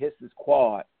initially hits his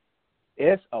quad,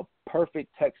 it's a perfect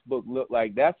textbook look.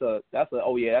 Like that's a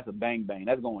bang bang.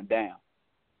 That's going down.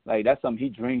 Like that's something he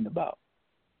dreamed about.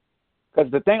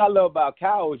 Because the thing I love about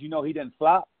Cal is, he didn't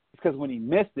flop. It's because when he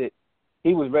missed it,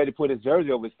 he was ready to put his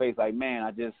jersey over his face. Like, man,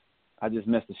 I just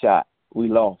missed the shot. We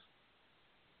lost.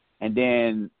 And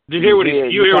then did you hear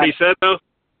what he said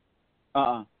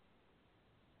though?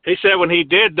 He said when he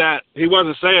did that, he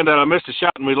wasn't saying that I missed a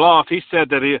shot and we lost. He said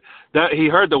that he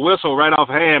heard the whistle right off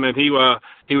hand, and he was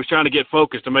trying to get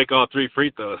focused to make all 3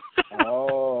 free throws.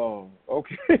 Oh,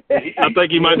 okay. I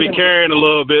think he might be carrying a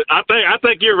little bit. I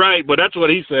think you're right, but that's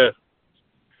what he said.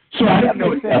 So I didn't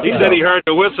know he said he heard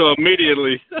the whistle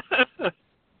immediately. I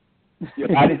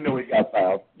didn't know he got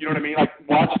fouled. You know what I mean? Like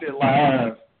watching it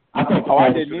live, I thought the ball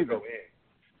was going to go in.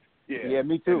 Yeah,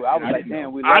 me too. I was like,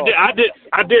 damn, we lost.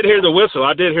 I did hear the whistle.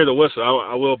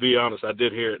 I will be honest. I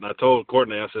did hear it, and I told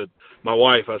Courtney. I said, my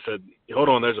wife. I said, hold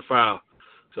on, there's a foul.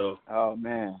 So. Oh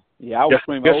man, yeah, I was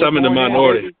screaming. Guess I'm in the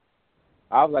minority.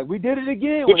 I was like, we did it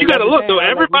again. But you got to look though.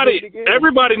 Everybody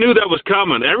knew that was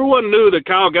coming. Everyone knew that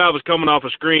Kyle Guy was coming off a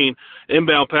screen.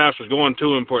 Inbound pass was going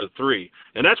to him for the 3,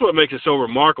 and that's what makes it so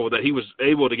remarkable that he was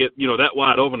able to get that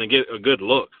wide open and get a good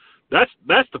look.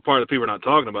 That's the part that people are not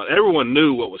talking about. Everyone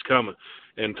knew what was coming,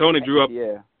 and Tony drew up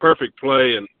perfect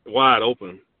play and wide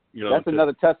open. That's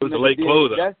another testament. It was a late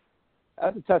closeout.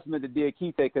 That's a testament to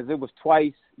Diakite because it was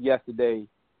twice yesterday.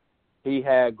 He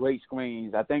had great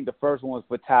screens. I think the first one was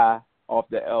for Ty off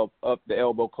up the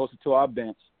elbow, closer to our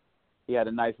bench. He had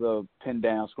a nice little pin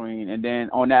down screen, and then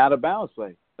on the out of bounds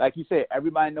play, like you said,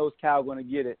 everybody knows Cal going to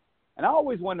get it. And I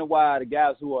always wonder why the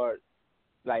guys who are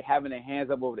like having their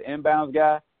hands up over the inbounds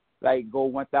guy. Like, go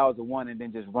 1,001 and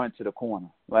then just run to the corner.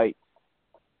 Like,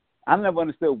 I never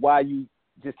understood why you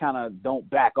just kind of don't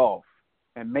back off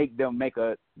and make them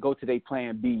go to their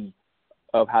plan B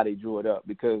of how they drew it up.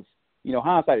 Because,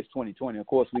 hindsight is 20/20. Of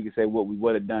course, we could say what we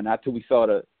would have done after we saw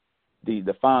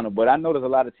the final. But I know there's a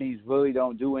lot of teams really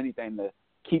don't do anything to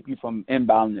keep you from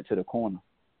inbounding it to the corner.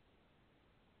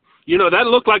 That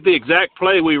looked like the exact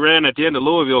play we ran at the end of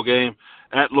Louisville game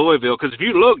at Louisville. Because if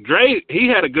you look, Dre, he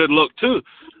had a good look too.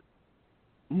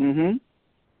 Mm-hmm.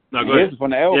 No, go ahead.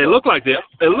 From the elbow. Yeah, it looked like that.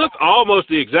 It looked almost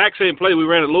the exact same play we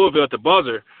ran at Louisville at the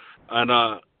buzzer,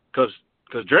 and because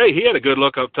Dre, he had a good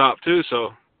look up top too.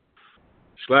 So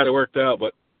just glad it worked out.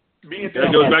 But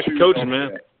that goes back to coaching,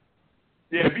 man.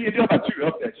 Yeah, being down by 2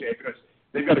 up that chance because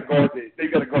they've got to guard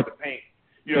the paint.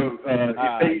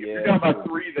 If you're down by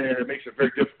 3 there, it makes it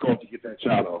very difficult to get that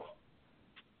shot off.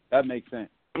 That makes sense.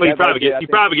 I mean, you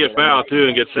probably get fouled too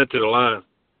and get sent to the line.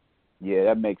 Yeah,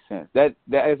 that makes sense. That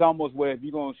is almost where if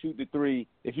you're gonna shoot the 3,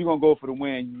 if you're gonna go for the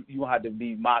win, you gonna have to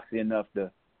be moxie enough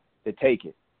to take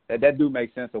it. That do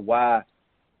make sense of why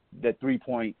that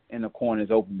 3-point in the corner is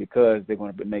open because they're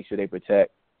gonna make sure they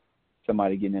protect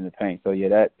somebody getting in the paint. So yeah,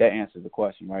 that answers the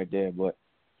question right there. But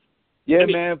yeah,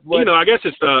 man. But, I guess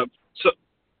it's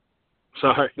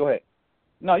sorry. Go ahead.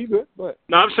 No, you good. Go ahead.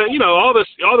 No, I'm saying, all this,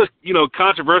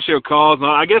 controversial calls.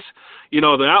 Now, I guess, the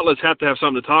outlets have to have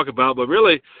something to talk about. But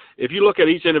really, if you look at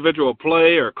each individual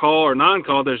play or call or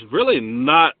non-call, there's really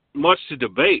not much to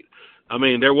debate. I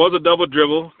mean, there was a double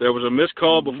dribble. There was a missed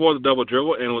call before the double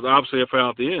dribble, and it was obviously a foul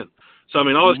at the end. So, I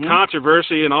mean, all this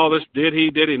controversy and all this, did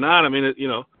he not? I mean,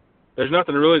 there's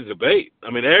nothing really to debate. I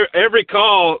mean, every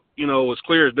call, was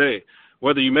clear as day.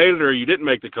 whether you made it or you didn't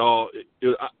make the call,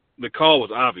 the call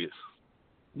was obvious.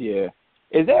 Yeah.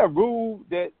 Is there a rule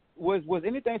that was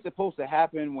anything supposed to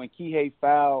happen when Kihei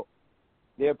fouled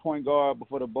their point guard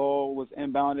before the ball was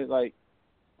inbounded, like,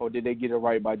 or did they get it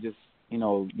right by just,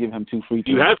 giving him 2 free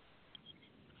throws?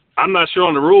 I'm not sure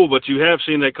on the rule, but you have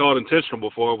seen that called intentional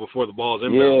before the ball's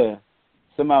inbounded. Yeah.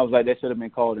 Somebody was like, that should have been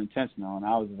called intentional, and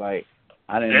I was like,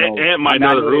 I didn't know. Ant might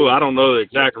know the rule. I don't know the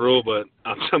exact rule, but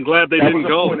I'm glad they didn't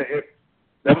call it.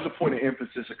 That was a point of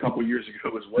emphasis a couple of years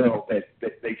ago as well, that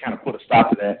they kind of put a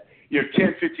stop to that.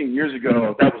 10, 15 years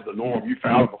ago, that was the norm. You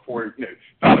fouled before,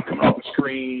 fouled it coming off the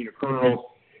screen or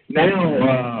curl.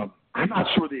 Now, I'm not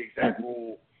sure the exact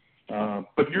rule,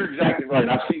 but you're exactly right.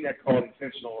 I've seen that called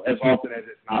intentional as often as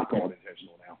it's not called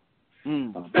intentional now.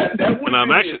 That would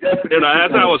actually,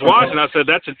 as I was watching, I said,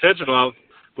 that's intentional. I was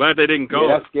glad they didn't call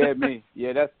it. That scared me.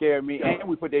 Yeah, that scared me. And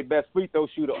we put their best free throw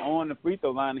shooter on the free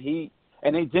throw line,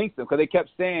 and they jinxed him because they kept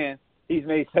saying he's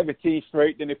made 17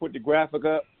 straight. Then they put the graphic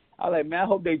up. I was like, man, I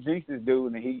hope they jinxed this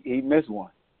dude, and he missed one.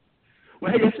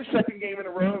 Well, hey, that's the second game in a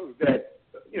row that,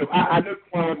 I know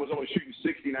Klein was only shooting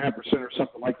 69% or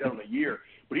something like that on the year,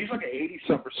 but he's like an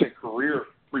 80-some% career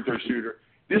free throw shooter.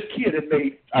 This kid had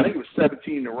made, I think it was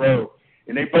 17 in a row,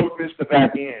 and they both missed the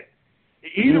back end.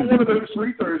 Either one of those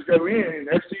free throws go in, and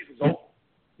their season's over,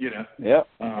 Yep.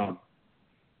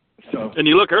 And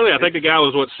you look early, I think the guy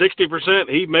was, 60%?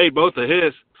 He made both of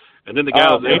his, and then the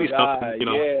guy was 80-something,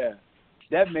 Yeah.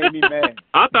 That made me mad.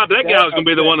 I thought that guy was going to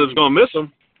be the one that was going to miss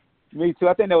him. Me too.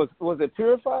 I think that was it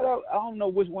Purified? I don't know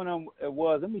which one of them it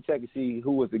was. Let me check and see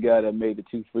who was the guy that made the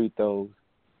 2 free throws.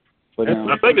 But,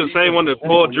 I think it's the same one that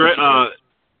pulled Dre.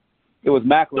 It was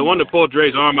McLemore. The one that pulled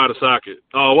Dre's arm out of socket.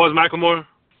 Oh, it was McLemore?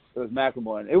 It was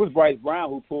McLemore. It was Bryce Brown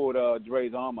who pulled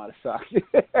Dre's arm out of socket.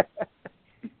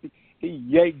 He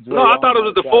yanked Dre. No, I thought it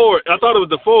was the forward. I thought it was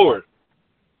the forward.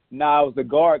 Nah, it was the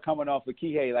guard coming off of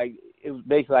Kihei. Like, it was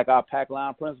basically like our pack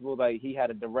line principle. Like, he had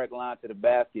a direct line to the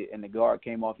basket, and the guard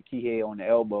came off of Kihei on the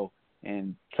elbow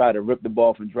and tried to rip the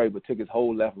ball from Dre, but took his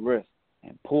whole left wrist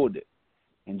and pulled it.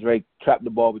 And Dre trapped the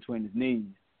ball between his knees.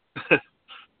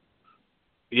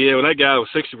 Yeah, when that guy was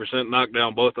 60% knocked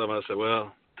down both of them, I said,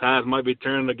 well, tides might be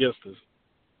turning against us.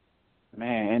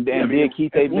 Man, and then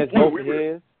Keith missed both of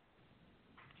his.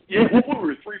 Yeah, at one point we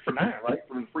were 3 for 9, right,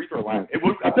 from the free throw line.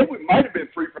 I think we might have been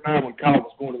 3 for 9 when Kyle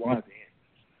was going to the line at the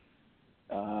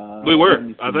end. We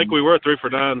were. I think we were 3 for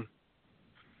 9.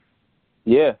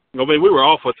 Yeah. I mean, we were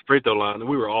awful at the free throw line.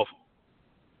 We were awful.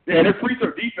 Yeah, and their free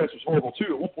throw defense was horrible,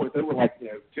 too. At one point, they were like,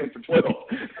 10 for 12.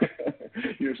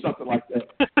 Something like that.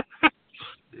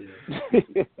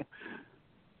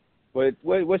 But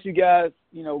what you guys,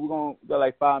 we're going to got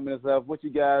like 5 minutes left. What you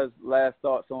guys' last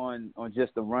thoughts on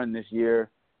just the run this year?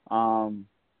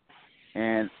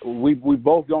 And we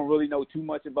both don't really know too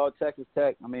much about Texas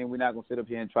Tech. I mean, we're not going to sit up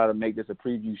here and try to make this a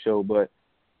preview show, but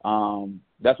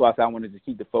that's why I said I wanted to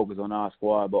keep the focus on our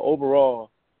squad. But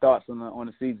overall, thoughts on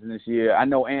the season this year. I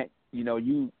know, Ant,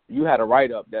 you had a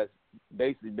write-up that's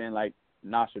basically been like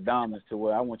Nostradamus, to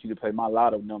where I want you to play my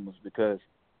lotto numbers, because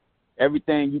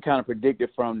everything you kind of predicted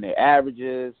from the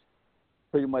averages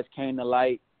pretty much came to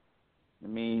light. I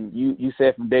mean, you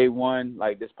said from day one,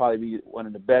 like, this probably be one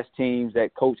of the best teams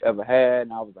that Coach ever had.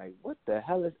 And I was like, what the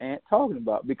hell is Ant talking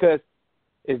about? Because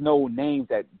there's no names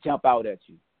that jump out at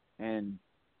you.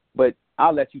 But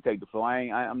I'll let you take the floor.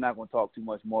 I'm not going to talk too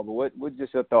much more. But what's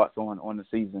just your thoughts on the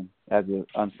season as it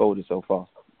unfolded so far?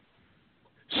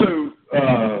 So,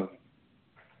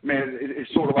 man,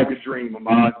 it's sort of like a dream,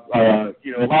 Ahmad. A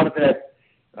lot of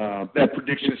that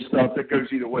prediction stuff that goes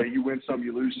either way. You win some,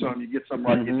 you lose some, you get some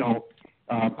right, you don't.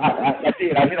 I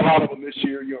did. I hit a lot of them this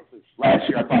year. Last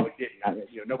year I probably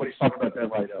didn't. Nobody's talking about that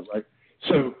right?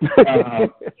 So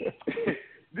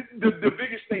the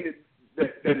biggest thing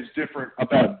that is different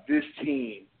about this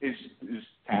team is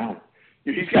talent.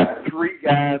 He's got 3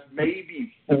 guys,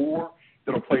 maybe 4,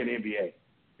 that'll play in the NBA.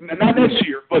 Not this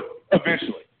year, but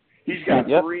eventually. He's got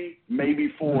 3, maybe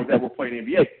 4 that will play in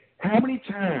the NBA. How many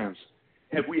times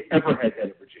have we ever had that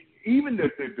in Virginia? Even the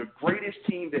greatest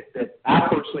team that I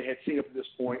personally had seen up to this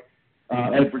point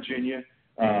at Virginia,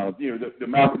 the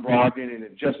Malcolm Brogdon and the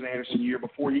Justin Anderson year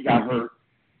before he got hurt,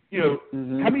 how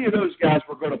many of those guys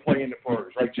were going to play in the pros,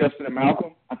 right? Justin and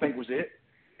Malcolm, I think, was it.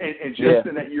 And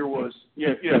Justin that year was,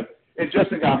 and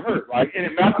Justin got hurt, right? And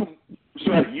then Malcolm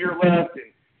still had a year left,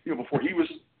 and, before he was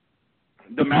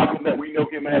the Malcolm that we know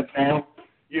him as now,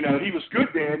 he was good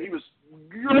then. He was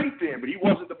great then, but he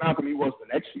wasn't the Malcolm he was the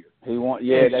next year.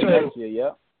 Next year,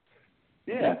 yeah.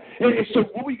 Yeah. And so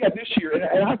what we got this year, and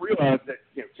I realized that,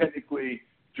 technically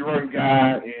Jerome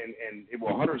Guy and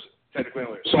Hunter's technically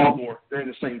only a sophomore. They're in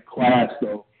the same class,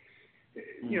 though.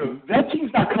 that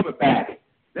team's not coming back.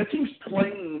 That team's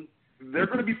playing. They're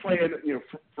going to be playing,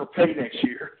 for pay next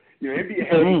year.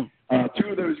 NBA, two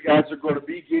of those guys are going to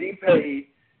be getting paid.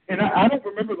 And I don't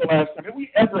remember the last time. Have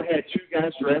we ever had two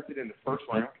guys drafted in the first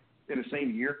round in the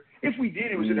same year? If we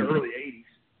did, it was in the early 80s.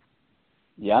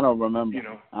 Yeah, I don't remember.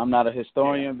 I'm not a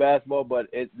historian in basketball, but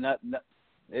it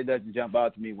doesn't jump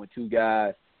out to me when two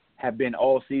guys have been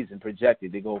all season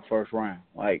projected to go first round.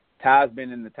 Like, Ty's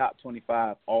been in the top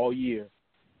 25 all year.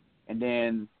 And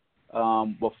then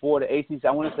before the ACC,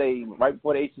 I want to say right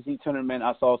before the ACC tournament,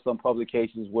 I saw some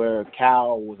publications where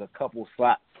Cal was a couple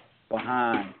slots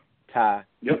behind Ty.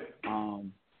 Yep.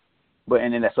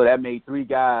 So that made three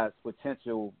guys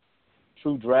potential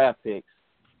true draft picks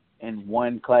in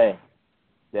one class.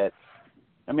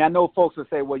 I know folks will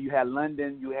say, well, you had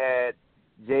London, you had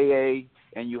J.A.,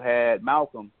 and you had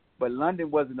Malcolm, but London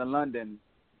wasn't the London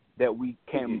that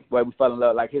where we fell in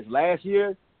love. Like his last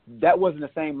year, that wasn't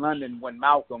the same London when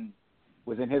Malcolm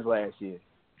was in his last year.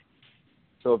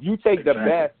 So if you take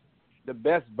the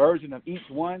best version of each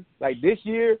one, like this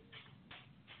year,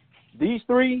 these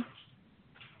three,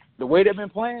 the way they've been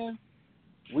playing,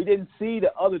 we didn't see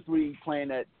the other three playing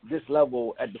at this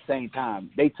level at the same time.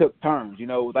 They took turns.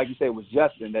 Like you said, it was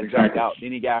Justin that dropped out.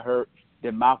 Then he got hurt.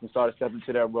 Then Malcolm started stepping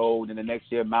into that role. Then the next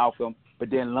year, Malcolm. But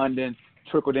then London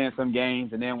trickled in some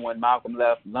games. And then when Malcolm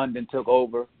left, London took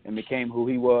over and became who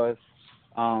he was.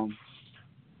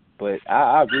 But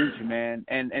I agree with you, man.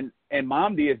 And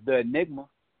Mamdi is the enigma.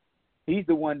 He's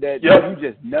the one that you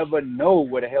just never know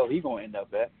where the hell he's going to end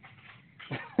up at.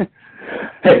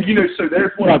 Hey, so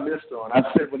there's what I missed on. I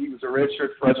said when he was a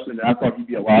redshirt freshman that I thought he'd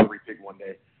be a lottery pick one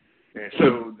day. And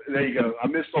so there you go. I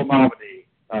missed on Mamadi.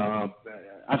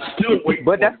 I'm still waiting.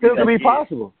 But that's still going to be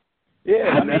possible.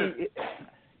 Yeah,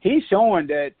 he's showing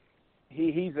that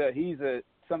he's a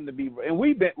something to be. And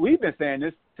we've been saying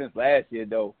this since last year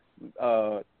though,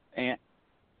 and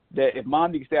that if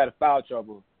Mamadi can stay out of foul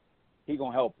trouble, he's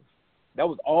gonna help us. That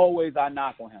was always our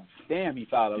knock on him. Damn, he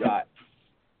fouled a lot.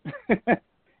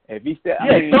 If he stay,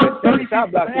 the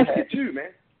shot block too,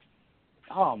 man.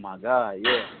 Oh my God,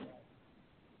 yeah.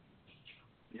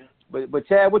 But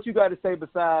Chad, what you got to say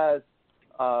besides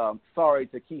sorry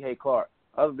to Kihei Clark?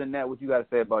 Other than that, what you got to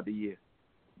say about the year?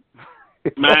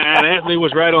 Man, Anthony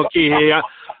was right on Kihei.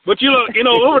 But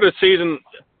over the season,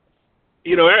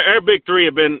 our big three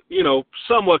have been,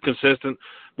 somewhat consistent.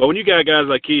 But when you got guys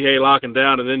like Kihei locking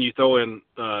down, and then you throw in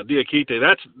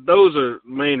Diakite, those are the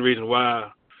main reasons why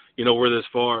we're this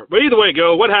far. But either way it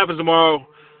goes, what happens tomorrow?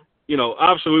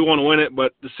 Obviously we want to win it,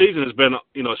 but the season has been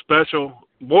special,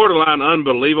 borderline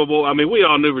unbelievable. I mean, we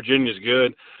all knew Virginia's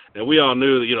good, and we all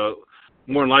knew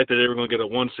more than likely they were going to get a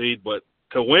 1 seed. But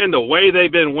to win the way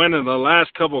they've been winning the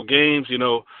last couple of games,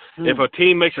 if a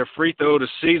team makes a free throw, the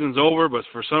season's over. But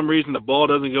for some reason the ball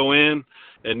doesn't go in,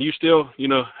 and you still,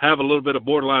 have a little bit of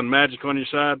borderline magic on your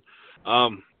side.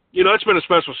 It's been a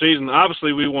special season.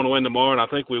 Obviously, we want to win tomorrow, and I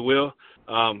think we will.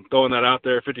 Throwing that out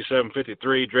there,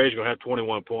 57-53. Dre's gonna have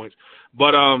 21 points.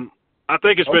 But I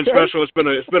think it's been special. It's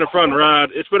been a fun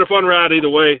ride. It's been a fun ride either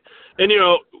way. And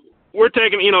we're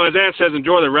taking, as Ant says,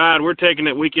 enjoy the ride. We're taking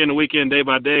it weekend to weekend, day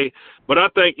by day. But I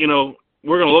think,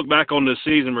 we're going to look back on this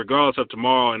season regardless of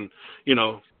tomorrow. And,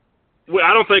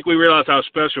 I don't think we realize how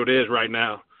special it is right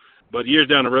now. But years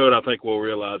down the road, I think we'll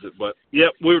realize it. But,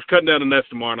 yep, we're cutting down the nets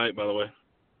tomorrow night, by the way.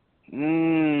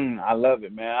 I love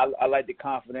it, man. I like the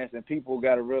confidence. And people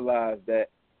got to realize that,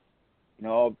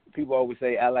 people always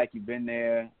say, I like you've been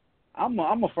there. I'm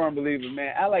a firm believer,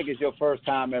 man. I like it's your first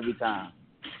time every time.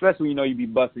 Especially when you be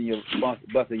busting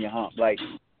your hump. Like,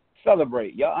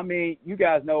 celebrate. Y'all, I mean, you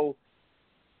guys know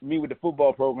me with the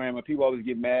football program, and people always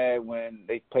get mad when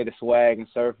they play the swag and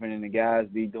surfing and the guys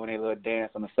be doing their little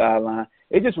dance on the sideline.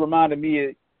 It just reminded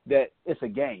me that it's a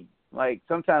game. Like,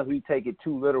 sometimes we take it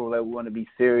too literal that we want to be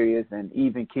serious and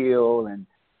even keel and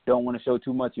don't want to show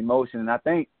too much emotion. And I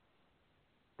think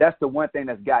that's the one thing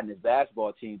that's gotten this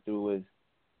basketball team through is,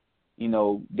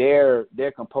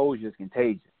 their composure is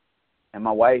contagious. And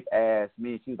my wife asked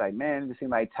me, she was like, man, it just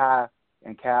seems like Ty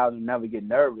and Cal never get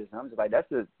nervous. And I'm just like, that's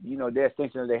their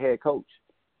extension of their head coach.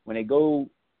 When they go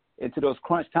into those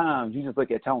crunch times, you just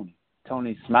look at Tony.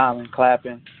 Tony's smiling,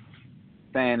 clapping,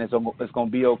 saying it's going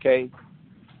to be okay.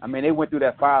 I mean, they went through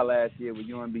that fire last year with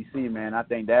UMBC, man. I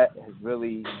think that has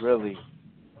really, really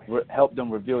helped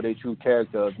them reveal their true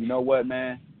character of, you know what,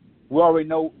 man? We already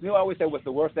know, I always say what's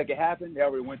the worst that could happen? They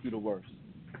already went through the worst.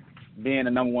 Being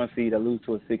a number 1 seed, that lose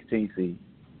to a 16 seed.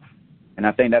 And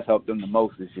I think that's helped them the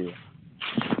most this year.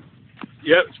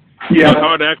 Yep. Yeah. It's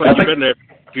hard to act like you've been there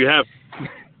if you have.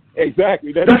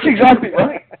 Exactly. That's exactly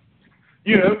right.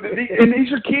 You know, and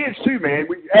these are kids too, man.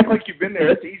 We act like you've been there.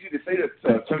 It's easy to say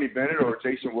that Tony Bennett or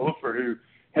Jason Williford, who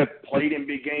have played in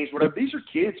big games, whatever. These are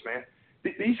kids, man.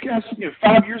 These guys,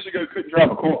 5 years ago, couldn't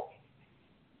drive a car.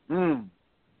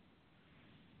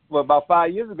 Well, about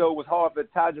 5 years ago, it was hard for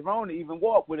Ty Jerome to even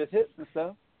walk with his hips and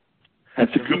stuff.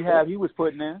 That's a good point. He was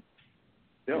putting in.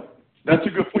 Yeah, that's a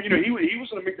good point. You know, he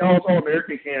was a McDonald's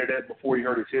All-American candidate before he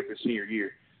hurt his hip his senior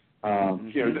year. You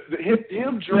know,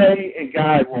 him, Dre, and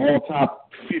Guy were all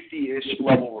top 50-ish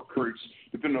level recruits,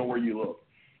 depending on where you look.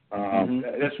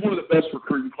 That's one of the best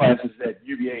recruiting classes that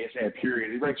UVA has had.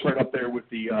 Period. It ranks right up there with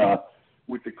the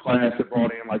class that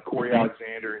brought in like Corey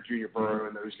Alexander and Junior Burrow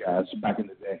and those guys back in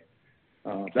the day.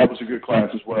 That was a good class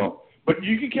as well. But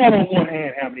you can count on one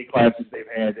hand how many classes they've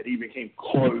had that even came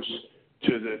close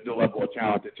to the level of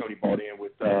talent that Tony brought in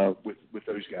with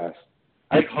those guys.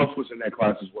 I think Huff was in that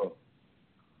class as well.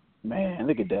 Man,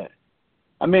 look at that.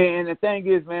 I mean, and the thing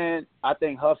is, man, I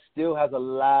think Huff still has a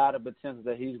lot of potential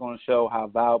that he's going to show how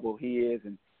valuable he is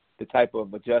and the type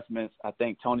of adjustments I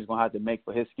think Tony's going to have to make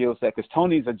for his skill set, because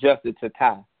Tony's adjusted to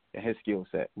Ty and his skill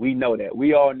set. We know that.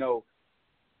 We all know.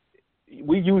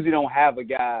 We usually don't have a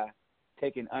guy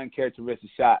taking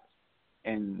uncharacteristic shots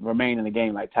and remain in the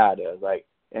game like Ty does. Like,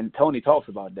 and Tony talks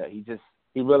about that.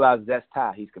 He realizes that's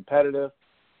Ty. He's competitive.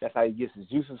 That's how he gets his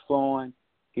juices flowing.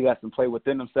 He lets them play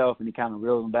within himself, and he kind of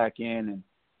reels them back in.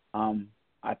 And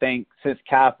I think since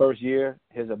Kyle's first year,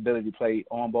 his ability to play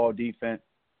on-ball defense,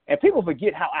 and people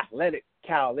forget how athletic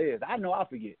Kyle is. I know I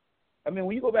forget. I mean,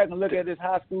 when you go back and look at his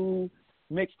high school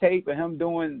mixtape and him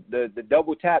doing the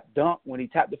double tap dunk when he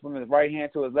tapped it from his right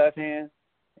hand to his left hand,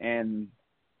 and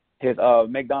his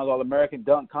McDonald's All-American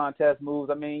dunk contest moves,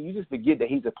 I mean, you just forget that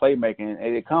he's a playmaker. And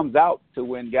it comes out to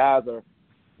when guys are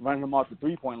running him off the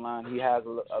three-point line. He has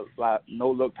a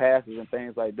no-look passes and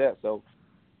things like that. So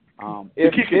he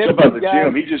can jump out of the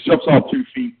gym. He just jumps off 2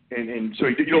 feet, and so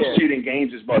you don't see it in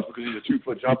games as much because he's a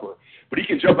 2-foot jumper. But he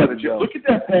can jump out of the gym. Look at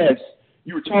that pass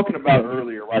you were talking about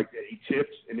earlier, right, that he tips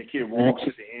and the kid walks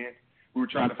at the end. We were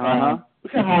trying to find him.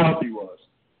 Look how high up he was.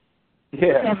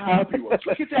 Yeah. Look how high up he was.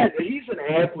 Look at that. He's an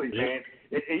athlete, man.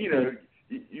 And you know,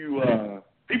 you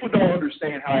people don't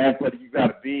understand how athletic you got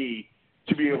to be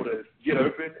able to get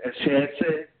open, as Chad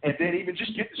said, and then even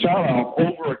just get the shot off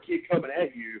over a kid coming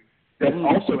at you that's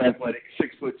also athletic,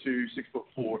 6'2",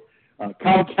 6'4".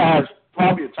 Kyle Kyle's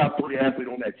probably a top 3 athlete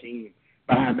on that team,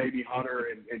 behind maybe Hunter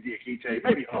and Diakite,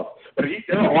 maybe Huff. But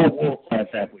they're all world-class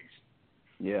athletes.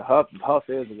 Yeah, Huff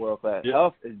is a world-class. Yep.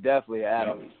 Huff is definitely an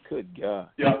athlete. Yep. Good God.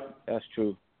 Yeah. That's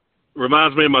true.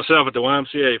 Reminds me of myself at the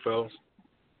YMCA, fellas.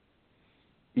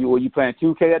 Were you playing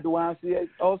 2K at the YMCA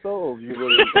also, or were you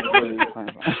really playing?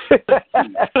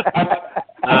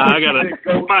 I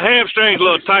got my hamstring's a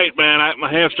little tight, man.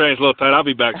 My hamstring's a little tight. I'll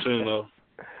be back soon, though.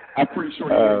 I'm pretty sure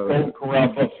you're Golden Corral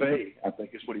buffet, I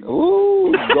think is what he means.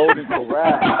 Ooh, Golden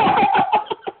Corral.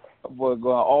 Boy,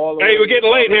 going all the hey, way we're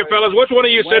getting late here, fellas. Which one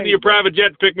of you send to your private jet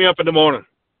to pick me up in the morning?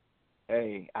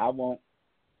 Hey, I won't.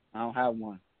 I don't have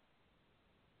one.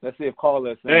 Let's see if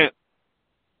Carlos. Nah, man.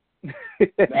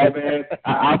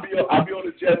 I'll be on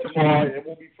the jet tomorrow. It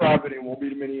won't be private. It won't be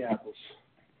to Minneapolis.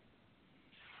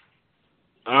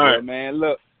 All right, yeah, man.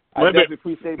 Look, I definitely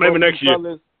appreciate maybe next year.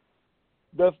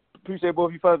 Fellas. Appreciate both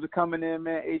of you fellas for coming in,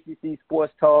 man. ACC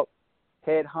Sports Talk,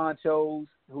 head honchos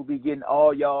who be getting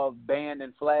all y'all banned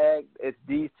and flagged. It's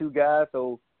these two guys.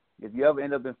 So if you ever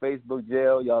end up in Facebook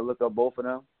jail, y'all look up both of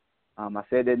them. I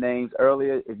said their names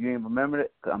earlier. If you didn't remember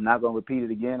it, cause I'm not gonna repeat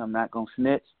it again. I'm not gonna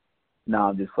snitch. No,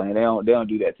 I'm just playing. They don't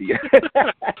do that to you.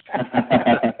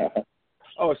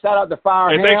 Oh, shout out to Fire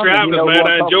Ham. Hey, thanks for having us, man.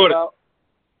 I enjoyed it.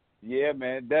 Yeah,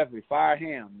 man, definitely. Fire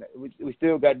Ham. We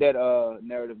still got that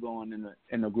narrative going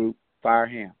in the group. Fire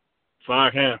Ham. Fire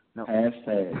Ham. No.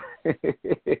 Hashtag.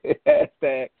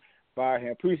 Hashtag Fire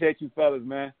Ham. Appreciate you fellas,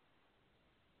 man.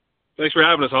 Thanks for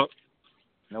having us, Hawk.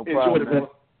 No problem. Enjoyed it, man.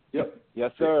 Yep.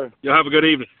 Yes, sir. Y'all have a good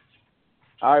evening.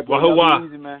 All right, boy. Wahoo-wah.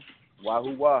 Easy, man.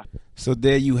 Wahoo-wah. So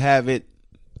there you have it.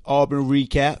 Auburn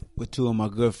recap with two of my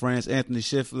good friends, Anthony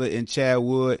Schiffler and Chad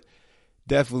Wood.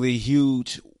 Definitely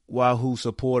huge Wahoo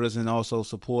supporters and also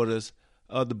supporters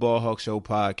of the Ball Hawk Show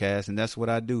podcast. And that's what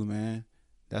I do, man.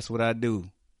 That's what I do.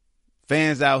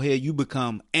 Fans out here, you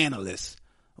become analysts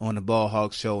on the Ball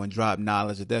Hawk Show and drop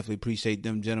knowledge. I definitely appreciate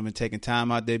them gentlemen taking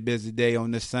time out their busy day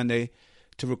on this Sunday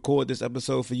to record this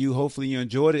episode for you. Hopefully you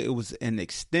enjoyed it. It was an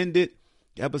extended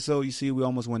episode. You see, we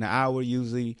almost went an hour.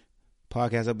 Usually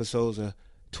podcast episodes are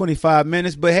 25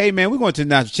 minutes. But hey, man, we're going to the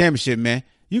national championship, man.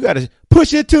 You got to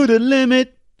push it to the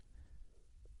limit.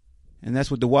 And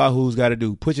that's what the Wahoos got to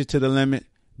do. Push it to the limit.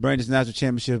 Bring this national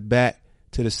championship back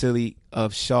to the city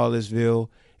of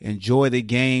Charlottesville. Enjoy the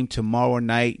game tomorrow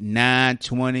night,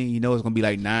 9:20. You know it's going to be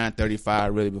like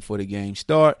 9:35 really before the game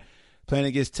start. Playing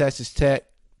against Texas Tech.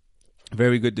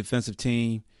 Very good defensive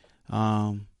team.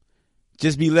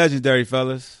 Just be legendary,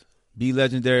 fellas. Be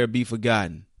legendary or be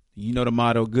forgotten. You know the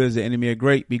motto, good is the enemy of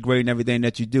great. Be great in everything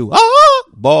that you do.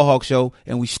 Ball Hawk Show,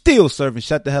 and we still serving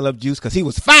Shut the Hell Up Juice because he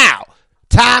was foul.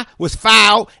 Ty was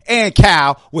foul, and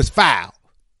Cal was foul.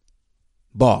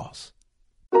 Balls.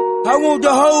 I want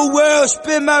the whole world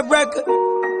spin my record.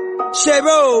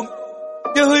 Cheryl,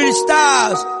 the Hooded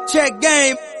Styles, check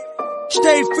game,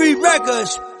 stay free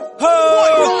records.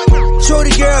 Oh, shorty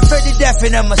girl fed to death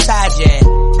in a massaging.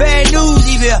 Bad news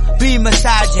even be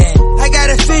massaging. I got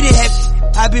a fitted heavy,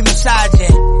 I be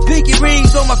massaging. Pinky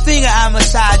rings on my finger, I'm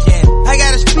massaging. I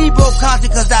got a speedboat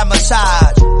content cause I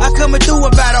massage. I coming through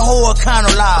about a whole Econo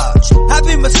Lodge. I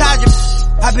be massaging,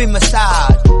 I be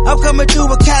massaged. I'm coming through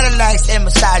with Cadillacs and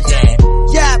massaging.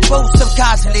 Yeah, boats I'm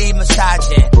constantly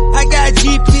massaging. I got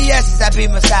GPS's, I be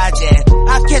massaging.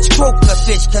 I catch croaker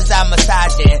fish cause I'm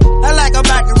massaging. I like a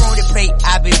macaroni plate,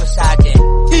 I be massaging.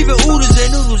 Even oodles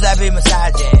and noodles, I be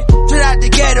massaging. Straight out the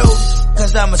ghetto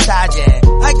cause I'm massaging.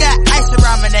 I got ice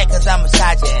around my neck cause I'm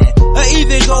massaging. Or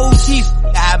even gold teeth,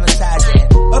 I'm massaging.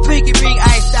 A pinky ring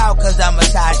iced out cause I'm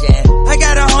massaging. I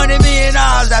got $100 million,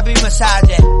 I be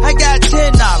massaging. I got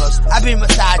 $10, I be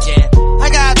massaging. I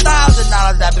got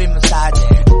 $1,000, I be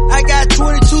massaging. I got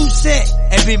 22 cents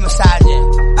and be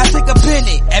massaging. I take a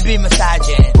penny and be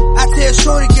massaging. I tell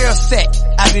shorty girl fat,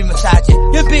 I be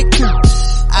massaging. Your big cute,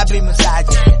 I be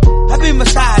massaging. I be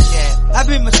massaging, I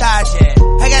be massaging.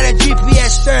 I got a GPS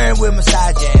steering wheel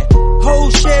massaging. Whole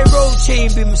share road chain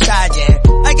be massaging.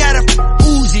 I got a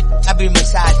Uzi, I be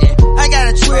massaging. I got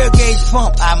a 12 gauge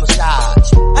pump, I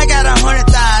massage. I got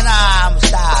 100,000, I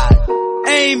massage.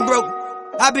 Ain't broke,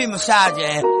 I be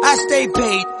massaging. I stay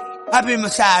paid, I be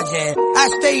massaging. I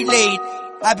stay late,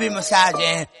 I be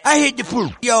massaging. I hit the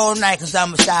pool all night cause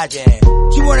I'm massaging.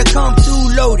 She wanna come through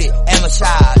loaded and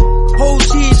massage. Whole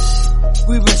team,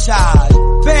 we massage.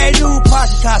 Bad new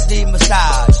party constantly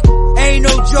massage. Ain't no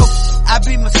joke, I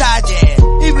be massaging.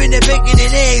 Even the bacon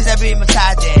and eggs, I be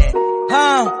massaging.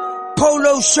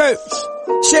 Polo shirts,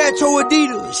 Chateau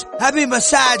Adidas, I be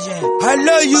massaging. I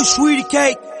love you, sweetie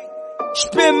cake.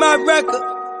 Spin my record,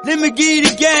 let me give you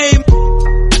the game.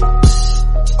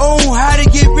 On how to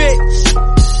get rich.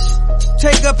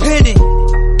 Take a penny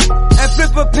and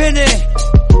flip a penny.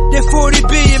 Then 40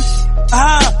 billion.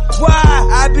 Why?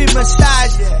 I be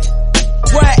massaging.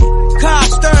 What? Car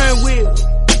steering wheel.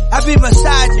 I be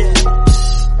massaging.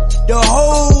 The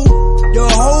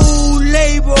whole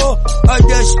label of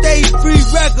the Stay Free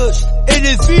Records in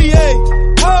the VA.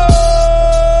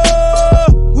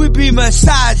 Oh, we be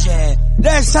massaging.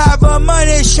 Let's have a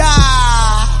money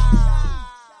shot.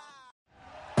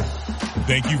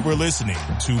 Thank you for listening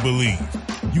to Believe.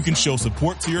 You can show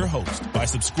support to your host by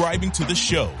subscribing to the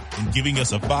show and giving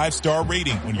us a 5-star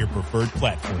rating on your preferred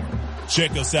platform.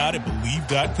 Check us out at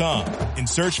Believe.com and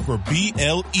search for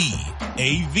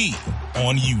BLEAV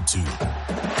on YouTube.